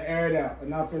who's going to air it out.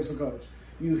 An offensive coach.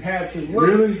 You have to look.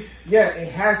 Really? Yeah,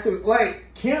 it has to.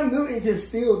 Like, Cam Newton can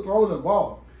still throw the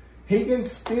ball. He can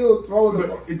still throw the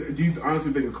ball. Do you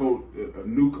honestly think a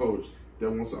new coach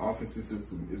that wants an offensive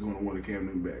system is going to want a Cam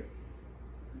Newton back?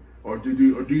 Or do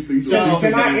you think? So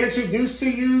can I introduce to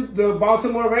you the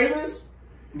Baltimore Ravens?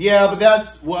 Yeah, but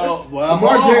that's hold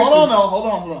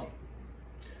on.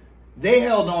 They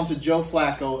held on to Joe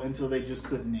Flacco until they just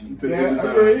couldn't anymore. Yeah,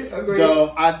 agreed.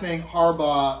 So I think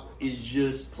Harbaugh is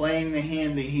just playing the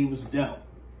hand that he was dealt.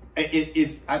 I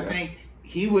think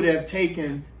he would have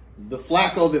taken the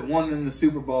Flacco that won them the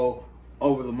Super Bowl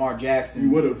over Lamar Jackson.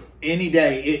 You would have any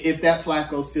day if that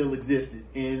Flacco still existed,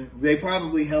 and they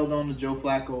probably held on to Joe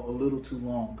Flacco a little too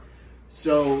long.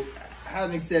 So,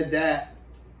 having said that,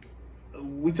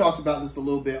 we talked about this a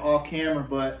little bit off camera,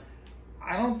 but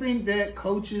I don't think that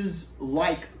coaches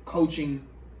like coaching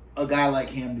a guy like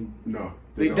Cam Newton. No,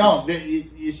 they don't.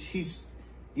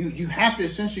 You have to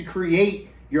essentially create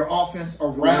your offense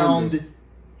around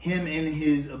him and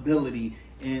his ability,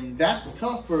 and that's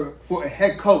tough for a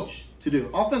head coach to do.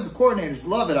 Offensive coordinators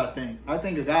love it, I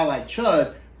think a guy like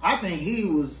Chud, I think he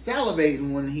was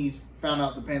salivating when he found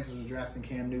out the Panthers were drafting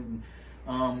Cam Newton.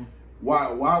 Why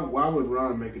would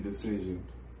Ron make a decision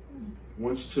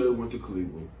once Chud went to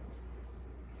Cleveland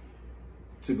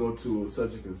to go to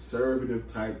such a conservative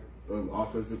type of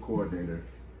offensive coordinator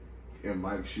and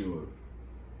Mike Shula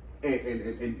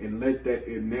and let that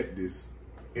ineptitude,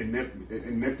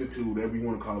 whatever you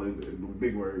want to call it, a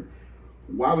big word,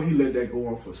 why would he let that go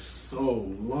on for so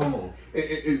long?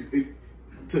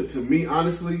 To me,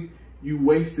 honestly, you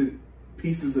wasted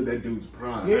pieces of that dude's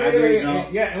prime.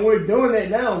 And we're doing that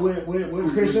now with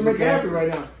Christian McCaffrey right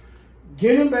now.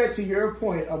 Getting back to your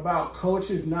point about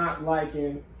coaches not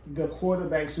liking the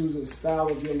quarterbacks who's a style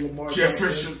of Lamar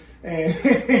Jackson and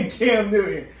Cam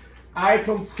Newton, I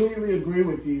completely agree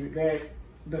with you that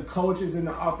the coaches and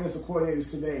the offensive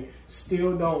coordinators today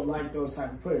still don't like those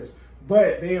type of players.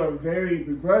 But they are very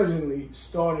begrudgingly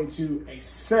starting to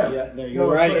accept. Yeah,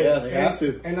 you're right. Players. Yeah, they have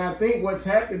to. And I think what's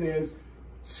happened is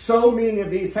so many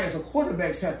of these types of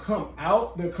quarterbacks have come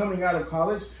out. They're coming out of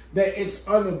college that it's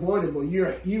unavoidable.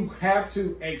 You have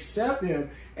to accept them.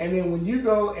 And then when you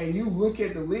go and you look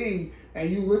at the league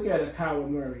and you look at a Kyler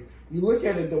Murray, you look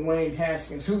at a Dwayne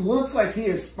Haskins, who looks like he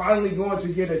is finally going to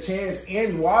get a chance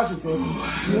in Washington.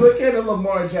 You look at a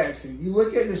Lamar Jackson. You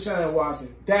look at Deshaun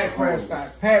Watson, Dak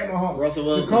Prescott, Pat Mahomes, Russell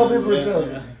Wilson, Jacoby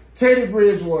Brissett, Teddy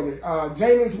Bridgewater,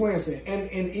 Jameis Winston.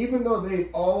 And even though they've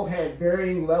all had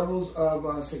varying levels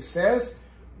of success,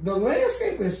 the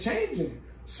landscape is changing.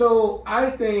 So I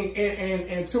think,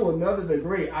 and to another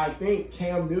degree, I think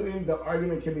Cam Newton, the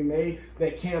argument can be made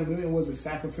that Cam Newton was a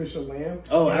sacrificial lamb.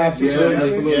 Oh,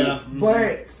 absolutely. Yeah.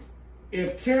 But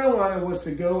if Carolina was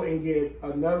to go and get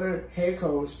another head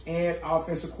coach and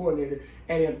offensive coordinator,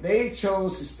 and if they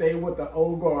chose to stay with the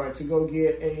old guard to go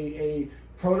get a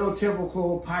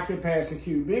prototypical pocket passing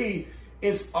QB,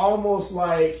 it's almost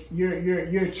like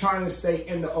you're trying to stay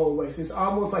in the old ways. It's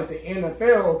almost like the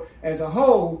NFL as a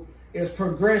whole is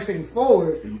progressing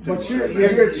forward, but you're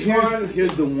trying to.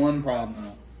 Here's the one problem,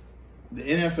 though. The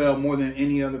NFL, more than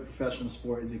any other professional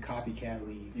sport, is a copycat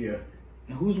league. Yeah.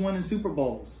 And who's winning Super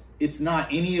Bowls? It's not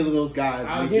any of those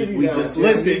guys we just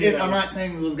listed. I'm not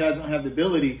saying that those guys don't have the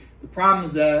ability. The problem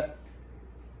is that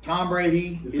Tom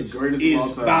Brady is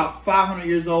about 500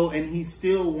 years old, and he's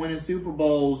still winning Super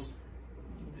Bowls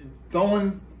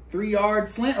throwing 3-yard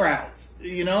slant routes.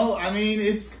 You know, I mean,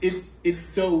 it's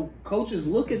so coaches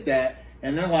look at that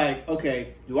and they're like,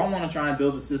 okay, do I want to try and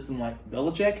build a system like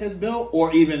Belichick has built,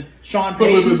 or even Sean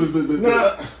Payton?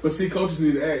 But see, coaches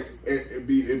need to ask and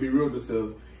be real with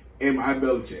themselves. Am I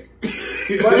Belichick?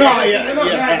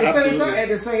 At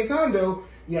the same time, though,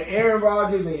 your Aaron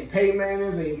Rodgers and your Peyton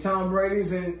Mannings and your Tom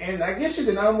Brady's, and I guess you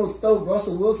can almost throw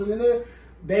Russell Wilson in there.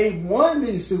 they won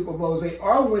these Super Bowls. They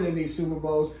are winning these Super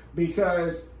Bowls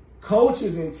because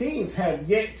coaches and teams have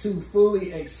yet to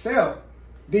fully accept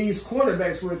these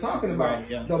quarterbacks we're talking about. Right,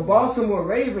 yeah. The Baltimore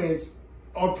Ravens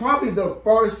are probably the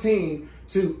first team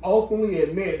to openly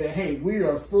admit that, hey, we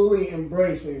are fully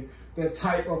embracing the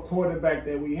type of quarterback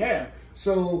that we have.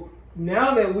 So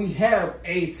now that we have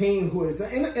a team who is,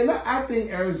 and I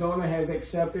think Arizona has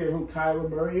accepted who Kyler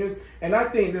Murray is, and I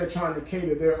think they're trying to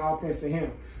cater their offense to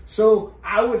him. So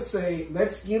I would say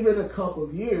let's give it a couple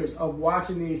of years of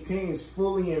watching these teams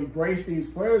fully embrace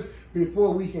these players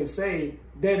before we can say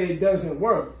that it doesn't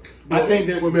work. I think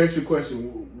that. Let me ask you a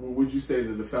question. Would you say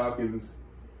that the Falcons,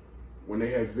 when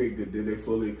they had Vic, did they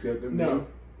fully accept him? No.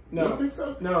 No. You don't think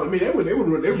so? No. I mean, they were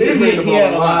he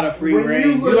had a lot of free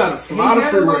reign.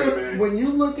 When you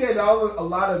look at a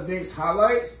lot of Vic's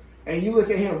highlights and you look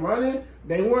at him running,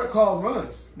 they weren't called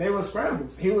runs. They were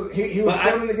scrambles. He was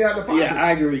scrambling to get out the pocket. Yeah,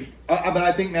 I agree. But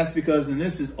I think that's because, and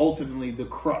this is ultimately the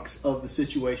crux of the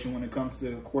situation when it comes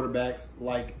to quarterbacks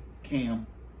like Cam,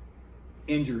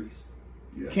 injuries.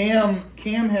 Yeah.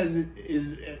 Cam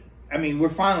is. I mean, we're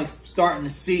finally starting to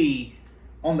see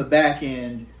on the back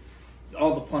end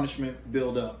all the punishment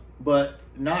build up, but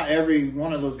not every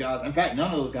one of those guys. In fact, none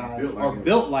of those guys are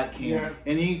built like Cam. Yeah.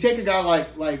 And then you take a guy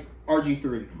like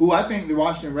RG3, who I think the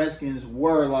Washington Redskins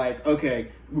were like, okay,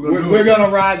 we're gonna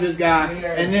ride this guy,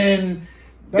 and then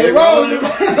they rolled him.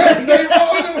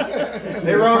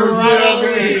 They rolled him right out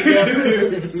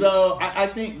the league. So I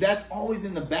think that's always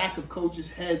in the back of coaches'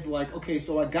 heads, like, okay,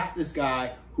 so I got this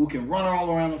guy who can run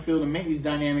all around the field and make these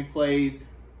dynamic plays.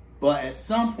 But at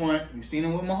some point, we've seen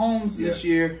him with Mahomes this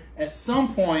year. At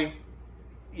some point,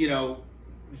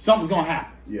 something's going to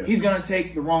happen. Yeah. He's going to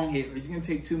take the wrong hit, or he's going to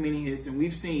take too many hits. And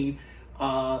we've seen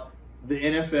the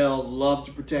NFL love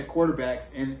to protect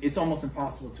quarterbacks, and it's almost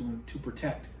impossible to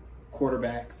protect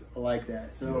quarterbacks like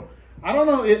that. So I don't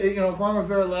know. If Ron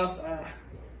Rivera left,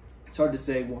 it's hard to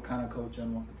say what kind of coach I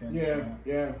want the Panthers.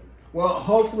 Yeah. Well,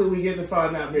 hopefully we get to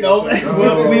find out. We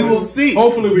will see.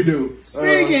 Hopefully we do.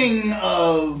 Speaking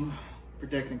of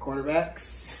protecting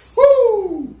quarterbacks,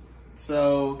 woo!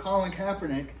 So Colin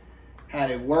Kaepernick had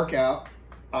a workout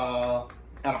at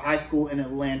a high school in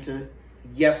Atlanta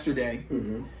yesterday.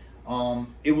 Mm-hmm.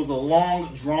 It was a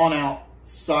long, drawn-out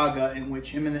saga in which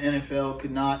him and the NFL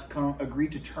could not agree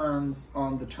to terms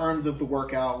on the terms of the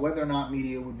workout, whether or not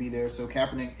media would be there. So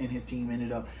Kaepernick and his team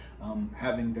ended up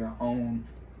having their own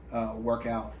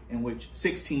workout in which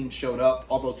 6 teams showed up,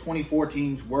 although 24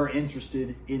 teams were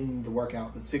interested in the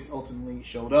workout. The 6 ultimately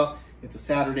showed up. It's a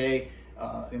Saturday,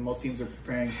 and most teams are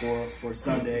preparing for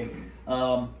Sunday.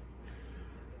 The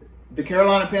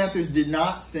Carolina Panthers did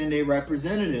not send a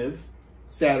representative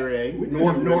Saturday,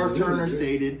 nor Turner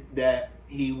stated that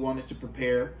he wanted to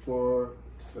prepare for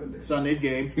Sunday's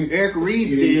game. Eric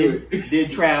Reed did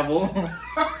travel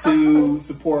to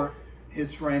support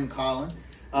his friend Colin.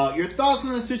 Your thoughts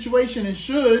on the situation, and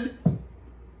should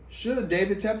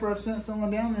David Tepper have sent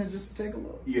someone down there just to take a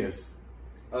look? Yes.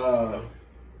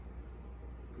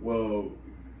 Well,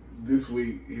 this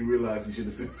week he realized he should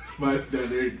have sent somebody down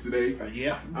there today.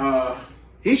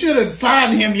 He should have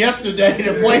signed him yesterday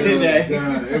to play today.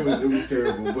 It was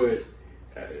terrible, but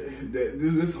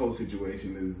this whole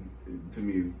situation is, to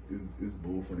me, is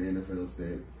bull for the NFL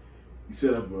stands. You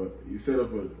set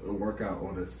up a workout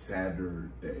on a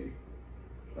Saturday.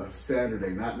 A Saturday,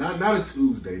 not a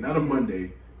Tuesday, not a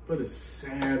Monday, but a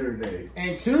Saturday.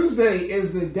 And Tuesday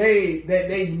is the day that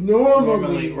they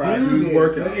normally do this.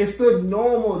 Workout. It's the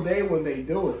normal day when they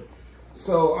do it.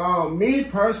 So, me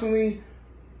personally,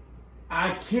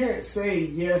 I can't say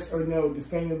yes or no,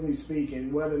 definitively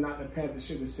speaking, whether or not the Panthers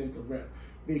should have sent the rep,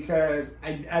 because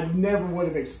I never would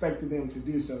have expected them to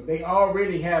do so. They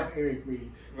already have Eric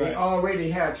Reed. They already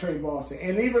have Trey Boston.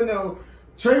 And even though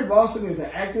Trey Boston is an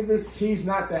activist, he's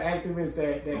not the activist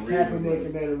that Kaepernick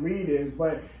and that Reed is.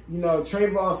 But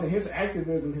Trey Boston, his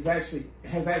activism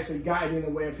has actually gotten in the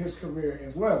way of his career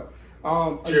as well.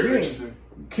 Again,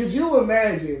 could you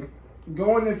imagine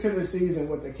going into the season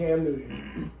with the Cam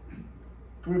Newton,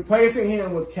 replacing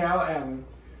him with Cal Allen,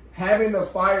 having the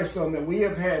firestorm that we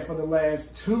have had for the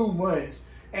last 2 months,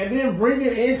 and then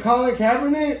bringing in Colin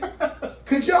Kaepernick?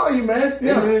 Could y'all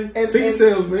imagine? Ticket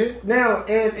sales, man. Now,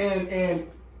 and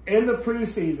in the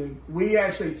preseason, we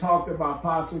actually talked about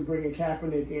possibly bringing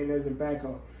Kaepernick in as a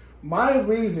backup. My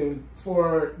reason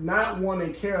for not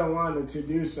wanting Carolina to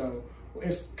do so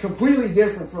is completely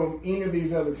different from any of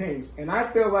these other teams. And I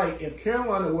feel like if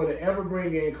Carolina were to ever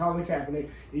bring in Colin Kaepernick,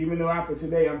 even though after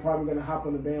today I'm probably going to hop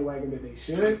on the bandwagon that they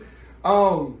should,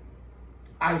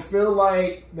 I feel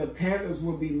like the Panthers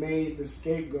will be made the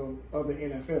scapegoat of the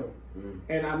NFL.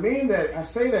 And I mean that, I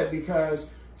say that because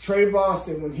Trey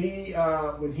Boston, when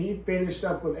he finished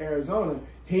up with Arizona,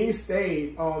 he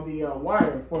stayed on the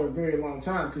wire for a very long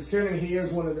time, considering he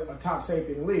is one of the top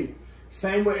safety in the league.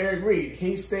 Same with Eric Reed.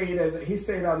 He stayed on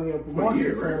the open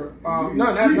market for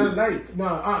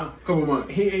couple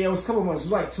months. It was a couple months. It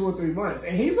was like 2 or 3 months,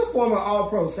 and he's a former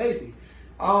All-Pro safety.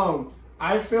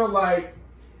 I feel like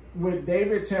with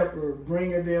David Tepper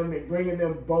bringing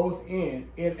them both in,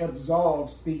 it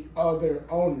absolves the other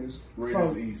owners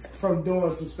from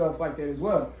doing some stuff like that as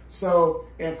well. So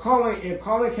if Colin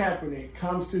Kaepernick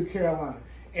comes to Carolina,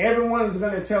 everyone's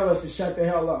going to tell us to shut the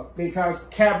hell up because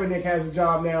Kaepernick has a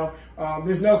job now.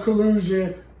 There's no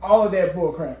collusion, all of that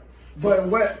bullcrap. But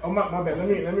what? Oh my bad.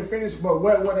 Let me finish. But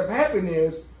what have happened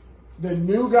is the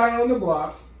new guy on the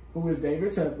block, who is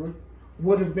David Tepper,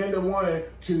 would have been the one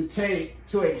to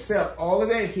accept all of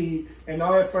that heat and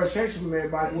all that frustration from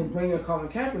everybody with bringing Colin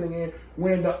Kaepernick in,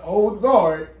 when the old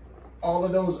guard, all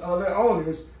of those other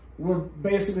owners, were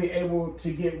basically able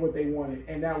to get what they wanted,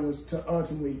 and that was to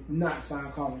ultimately not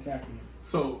sign Colin Kaepernick.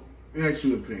 So, let me ask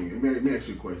you an opinion. Let me ask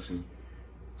you a question.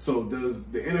 So, does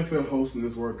the NFL hosting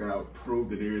this workout prove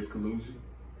that there is collusion?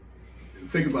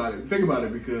 Think about it,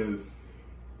 because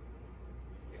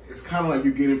it's kind of like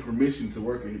you're getting permission to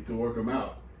work them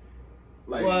out.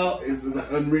 Like, well, it's like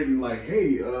unwritten. Like,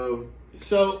 hey,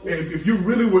 so if you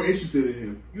really were interested in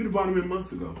him, you'd have brought him in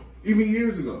months ago, even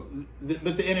years ago.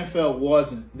 But the NFL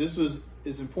wasn't.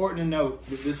 It's important to note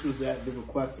that this was at the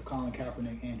request of Colin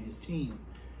Kaepernick and his team.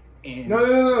 And no.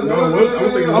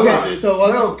 Okay, so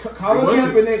Colin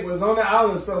Kaepernick was on the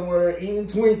island somewhere eating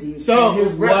Twinkies. So and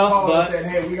his rep called and said,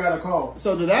 "Hey, we got a call."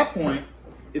 So to that point,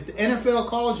 if the NFL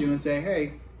calls you and say,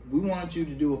 "Hey, we want you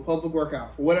to do a public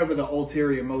workout," for whatever the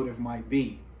ulterior motive might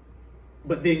be,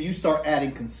 but then you start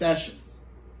adding concessions,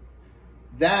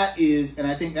 that is, and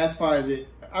I think that's part of it.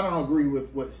 I don't agree with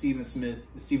what Stephen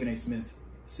A. Smith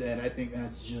said. I think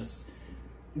that's just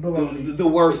the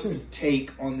worst take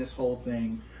on this whole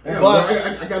thing. I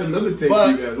got another take for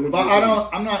you guys. But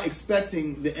I'm not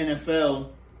expecting the NFL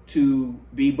to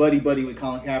be buddy with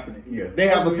Colin Kaepernick. Yeah. They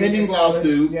have a pending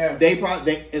lawsuit. Yeah.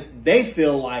 They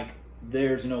feel like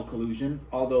there's no collusion,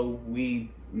 although we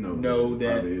know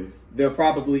that there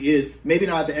probably is. Maybe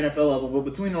not at the NFL level, but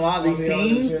between a lot of these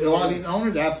teams, a lot of these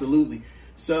owners, absolutely.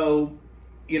 So,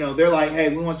 they're like, hey,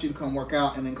 we want you to come work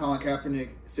out. And then Colin Kaepernick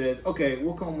says, okay,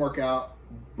 we'll come work out,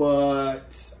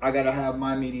 but I got to have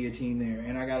my media team there.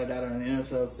 And I got to data. And the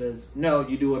NFL says, no,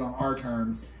 you do it on our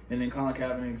terms. And then Colin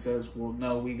Kaepernick says, well,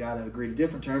 no, we got to agree to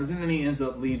different terms. And then he ends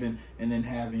up leaving and then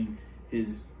having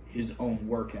his own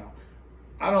workout.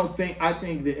 I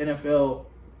think the NFL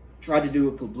tried to do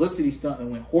a publicity stunt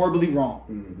and went horribly wrong.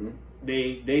 Mm-hmm.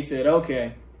 They said,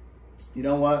 okay, you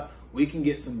know what? We can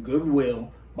get some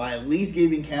goodwill by at least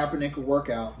giving Kaepernick a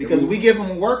workout. Because if we give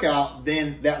him a workout,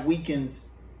 then that weakens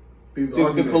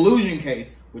the collusion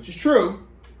case, which is true.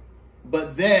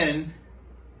 But then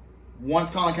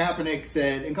once Colin Kaepernick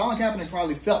said, and Colin Kaepernick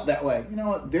probably felt that way, you know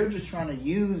what? They're just trying to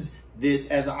use this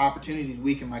as an opportunity to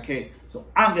weaken my case. So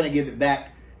I'm going to give it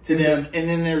back to them, and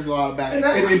then there's a lot of back and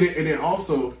forth. And then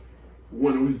also,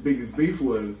 one of his biggest beef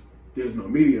was there's no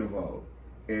media involved.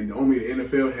 And only the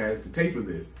NFL has the tape of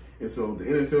this. And so the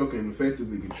NFL can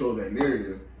effectively control that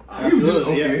narrative. He was just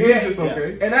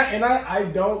okay. And I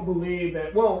don't believe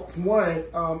that. Well, for one,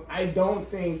 I don't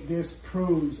think this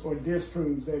proves or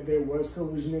disproves that there was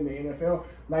collusion in the NFL.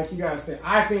 Like you guys said,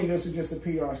 I think this is just a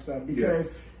PR stuff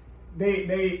because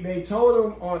they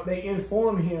told him they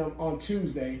informed him on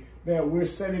Tuesday that we're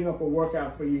setting up a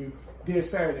workout for you this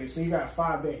Saturday. So you got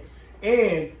 5 days,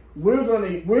 and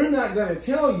we're not gonna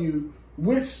tell you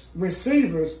which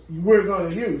receivers we're gonna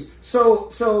use.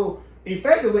 So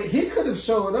effectively, he could have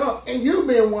showed up, and you've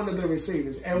been one of the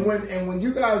receivers. And when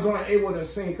you guys aren't able to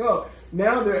sync up,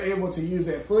 now they're able to use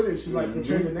that footage to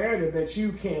portray the narrative that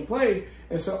you can't play.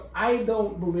 And so I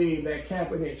don't believe that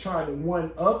Kaepernick tried to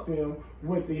one-up them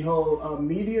with the whole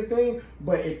media thing.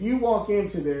 But if you walk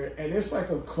into there and it's like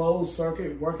a closed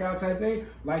circuit workout type thing,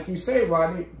 like you say,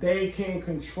 Rodney, they can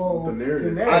control the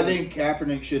narrative. I think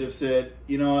Kaepernick should have said,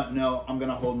 you know what, no, I'm going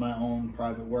to hold my own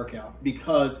private workout.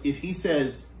 Because if he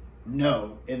says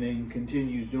no and then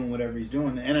continues doing whatever he's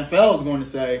doing, the NFL is going to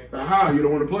say, aha, you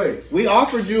don't want to play. We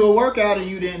offered you a workout and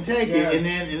you didn't take it. And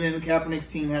then Kaepernick's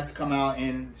team has to come out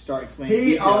and start explaining he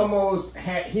details. Almost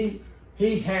had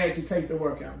he had to take the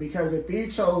workout, because if he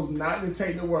chose not to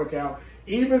take the workout,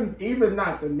 even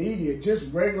not the media,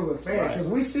 just regular fans, because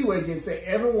we see what he gets said,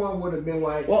 everyone would have been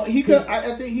like, well, he could.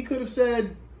 I think he could have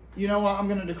said, you know what, I'm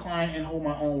going to decline and hold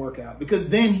my own workout, because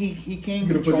then he can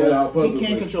control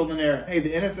the narrative. Hey,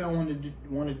 the NFL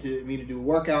wanted me to do a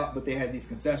workout, but they had these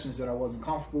concessions that I wasn't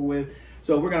comfortable with.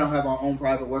 So we're going to have our own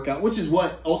private workout, which is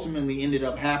what ultimately ended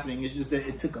up happening. It's just that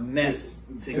it took a mess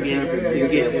to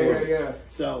get there.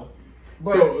 So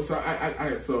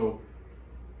I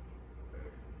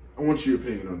want your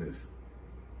opinion on this.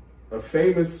 A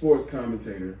famous sports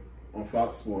commentator on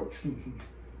Fox Sports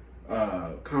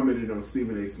commented on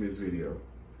Stephen A. Smith's video.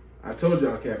 I told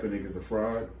y'all Kaepernick is a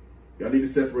fraud. Y'all need to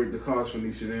separate the cause from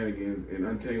these shenanigans and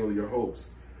untangle your hopes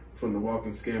from the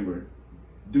walking scammer.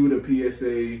 Do the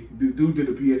PSA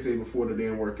before the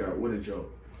damn workout. What a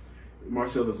joke.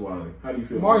 Marcellus Wiley. How do you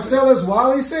feel? Marcellus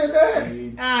Wiley said that?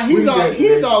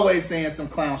 He's always saying some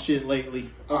clown shit lately.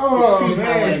 Oh,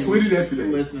 man. He tweeted that today.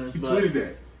 Listeners, he tweeted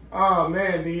that. Oh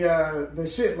man, the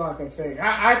shitlocker thing.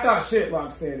 I thought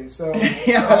Shitlock said it, so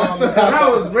I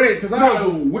was great because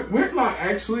Whitlock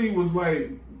actually was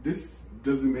like, this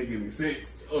doesn't make any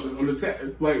sense on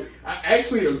the like I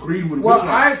actually agreed with. Well,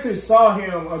 Whitlock. I actually saw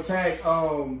him attack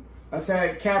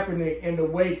Kaepernick in the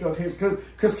wake of his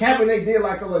because Kaepernick did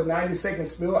like a little 90-second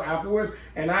spiel afterwards,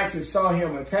 and I actually saw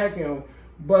him attack him,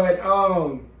 but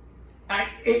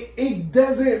it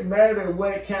doesn't matter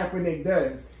what Kaepernick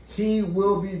does. He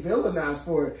will be villainized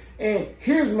for it. And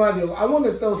here's my deal. I want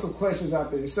to throw some questions out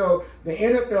there. So the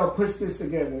NFL puts this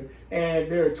together,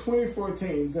 and there are 24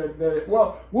 teams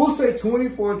we'll say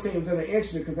 24 teams that are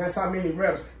interested because that's how many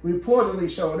reps reportedly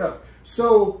showed up.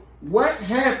 So what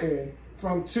happened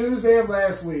from Tuesday of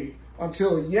last week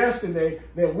until yesterday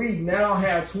that we now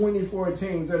have 24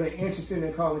 teams that are interested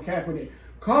in Colin Kaepernick?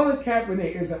 Colin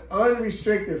Kaepernick is an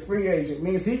unrestricted free agent.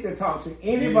 Means he can talk to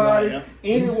anybody,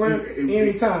 anywhere,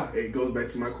 anytime. It goes back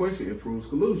to my question. It proves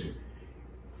collusion.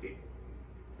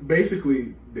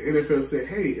 Basically, the NFL said,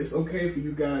 hey, it's okay for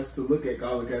you guys to look at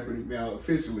Colin Kaepernick now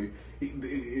officially.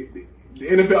 The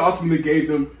NFL ultimately gave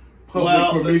them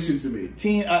public permission to me.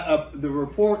 The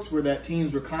reports were that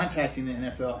teams were contacting the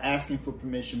NFL asking for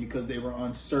permission because they were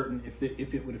uncertain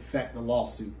if it would affect the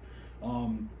lawsuit.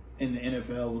 And the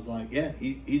NFL was like, yeah,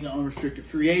 he's an unrestricted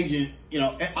free agent. You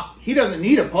know, he doesn't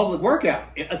need a public workout.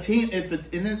 A team, and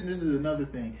then this is another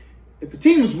thing. If the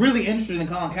team was really interested in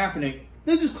Colin Kaepernick,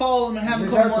 they just call him and have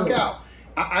him come work out.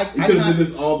 I could have did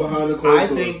this all behind the closed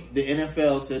doors. I think the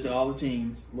NFL said to all the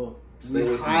teams, look,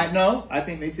 I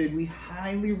think they said we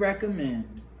highly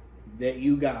recommend that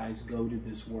you guys go to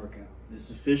this workout,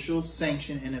 this official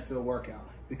sanctioned NFL workout.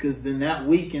 Because then that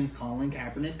weakens Colin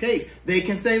Kaepernick's case. They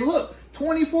can say, look,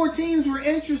 24 teams were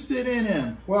interested in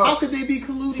him. Well, how could they be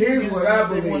colluding against him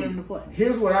if they want him to play?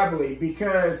 Here's what I believe,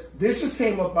 because this just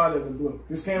came up out of the blue.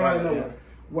 This came out of nowhere. Yeah.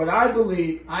 What I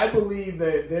believe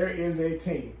that there is a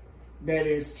team that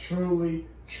is truly,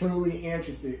 truly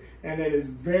interested and that is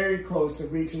very close to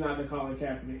reaching out to Colin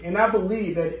Kaepernick. And I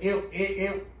believe that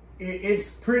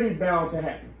it's pretty bound to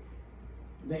happen.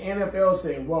 The NFL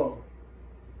said, whoa,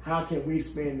 how can we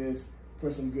spend this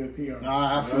for some good PR?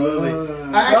 Absolutely.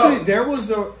 Actually, there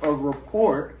was a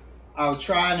report. I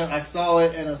saw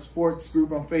it in a sports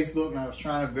group on Facebook, and I was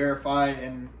trying to verify it,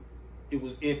 and it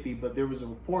was iffy. But there was a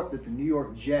report that the New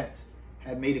York Jets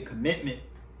had made a commitment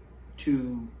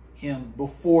to him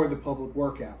before the public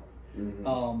workout.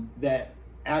 Mm-hmm. That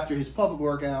after his public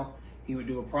workout, he would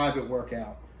do a private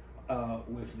workout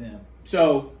with them.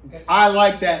 So I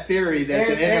like that theory that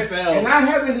the NFL... And I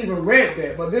haven't even read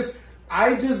that, but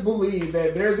I just believe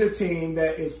that there's a team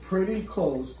that is pretty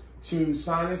close to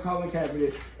signing Colin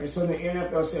Kaepernick, and so the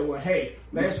NFL said, well, hey,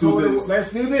 let's do this,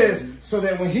 so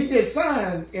that when he gets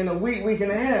signed in a week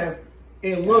and a half,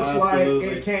 it looks like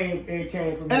it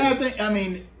came from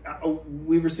him. And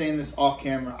we were saying this off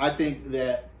camera, I think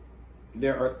that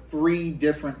there are 3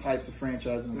 different types of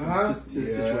franchises when it comes to the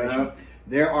situation.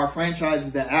 There are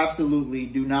franchises that absolutely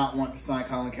do not want to sign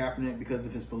Colin Kaepernick because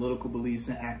of his political beliefs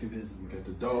and activism. We got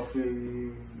the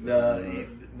Dolphins, the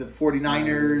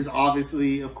 49ers,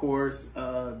 obviously, of course,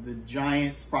 the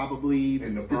Giants, probably,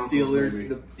 and the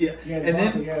Steelers.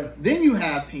 Then you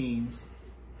have teams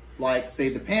like, say,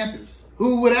 the Panthers,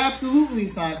 who would absolutely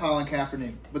sign Colin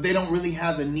Kaepernick, but they don't really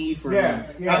have a need for him.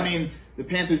 Yeah. I mean, the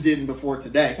Panthers didn't before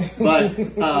today,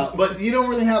 but you don't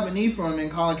really have a need for him. And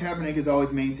Colin Kaepernick has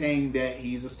always maintained that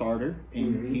he's a starter,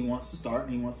 and he wants to start,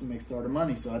 and he wants to make starter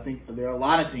money. So I think there are a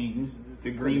lot of teams: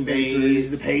 the Green Bays,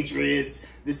 the Patriots,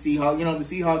 the Seahawks. You know, the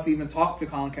Seahawks even talked to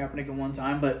Colin Kaepernick at one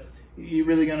time, but you're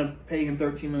really going to pay him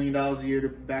 $13 million a year to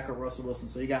back up Russell Wilson.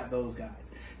 So you got those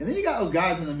guys, and then you got those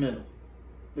guys in the middle,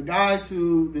 the guys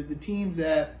who the teams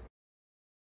that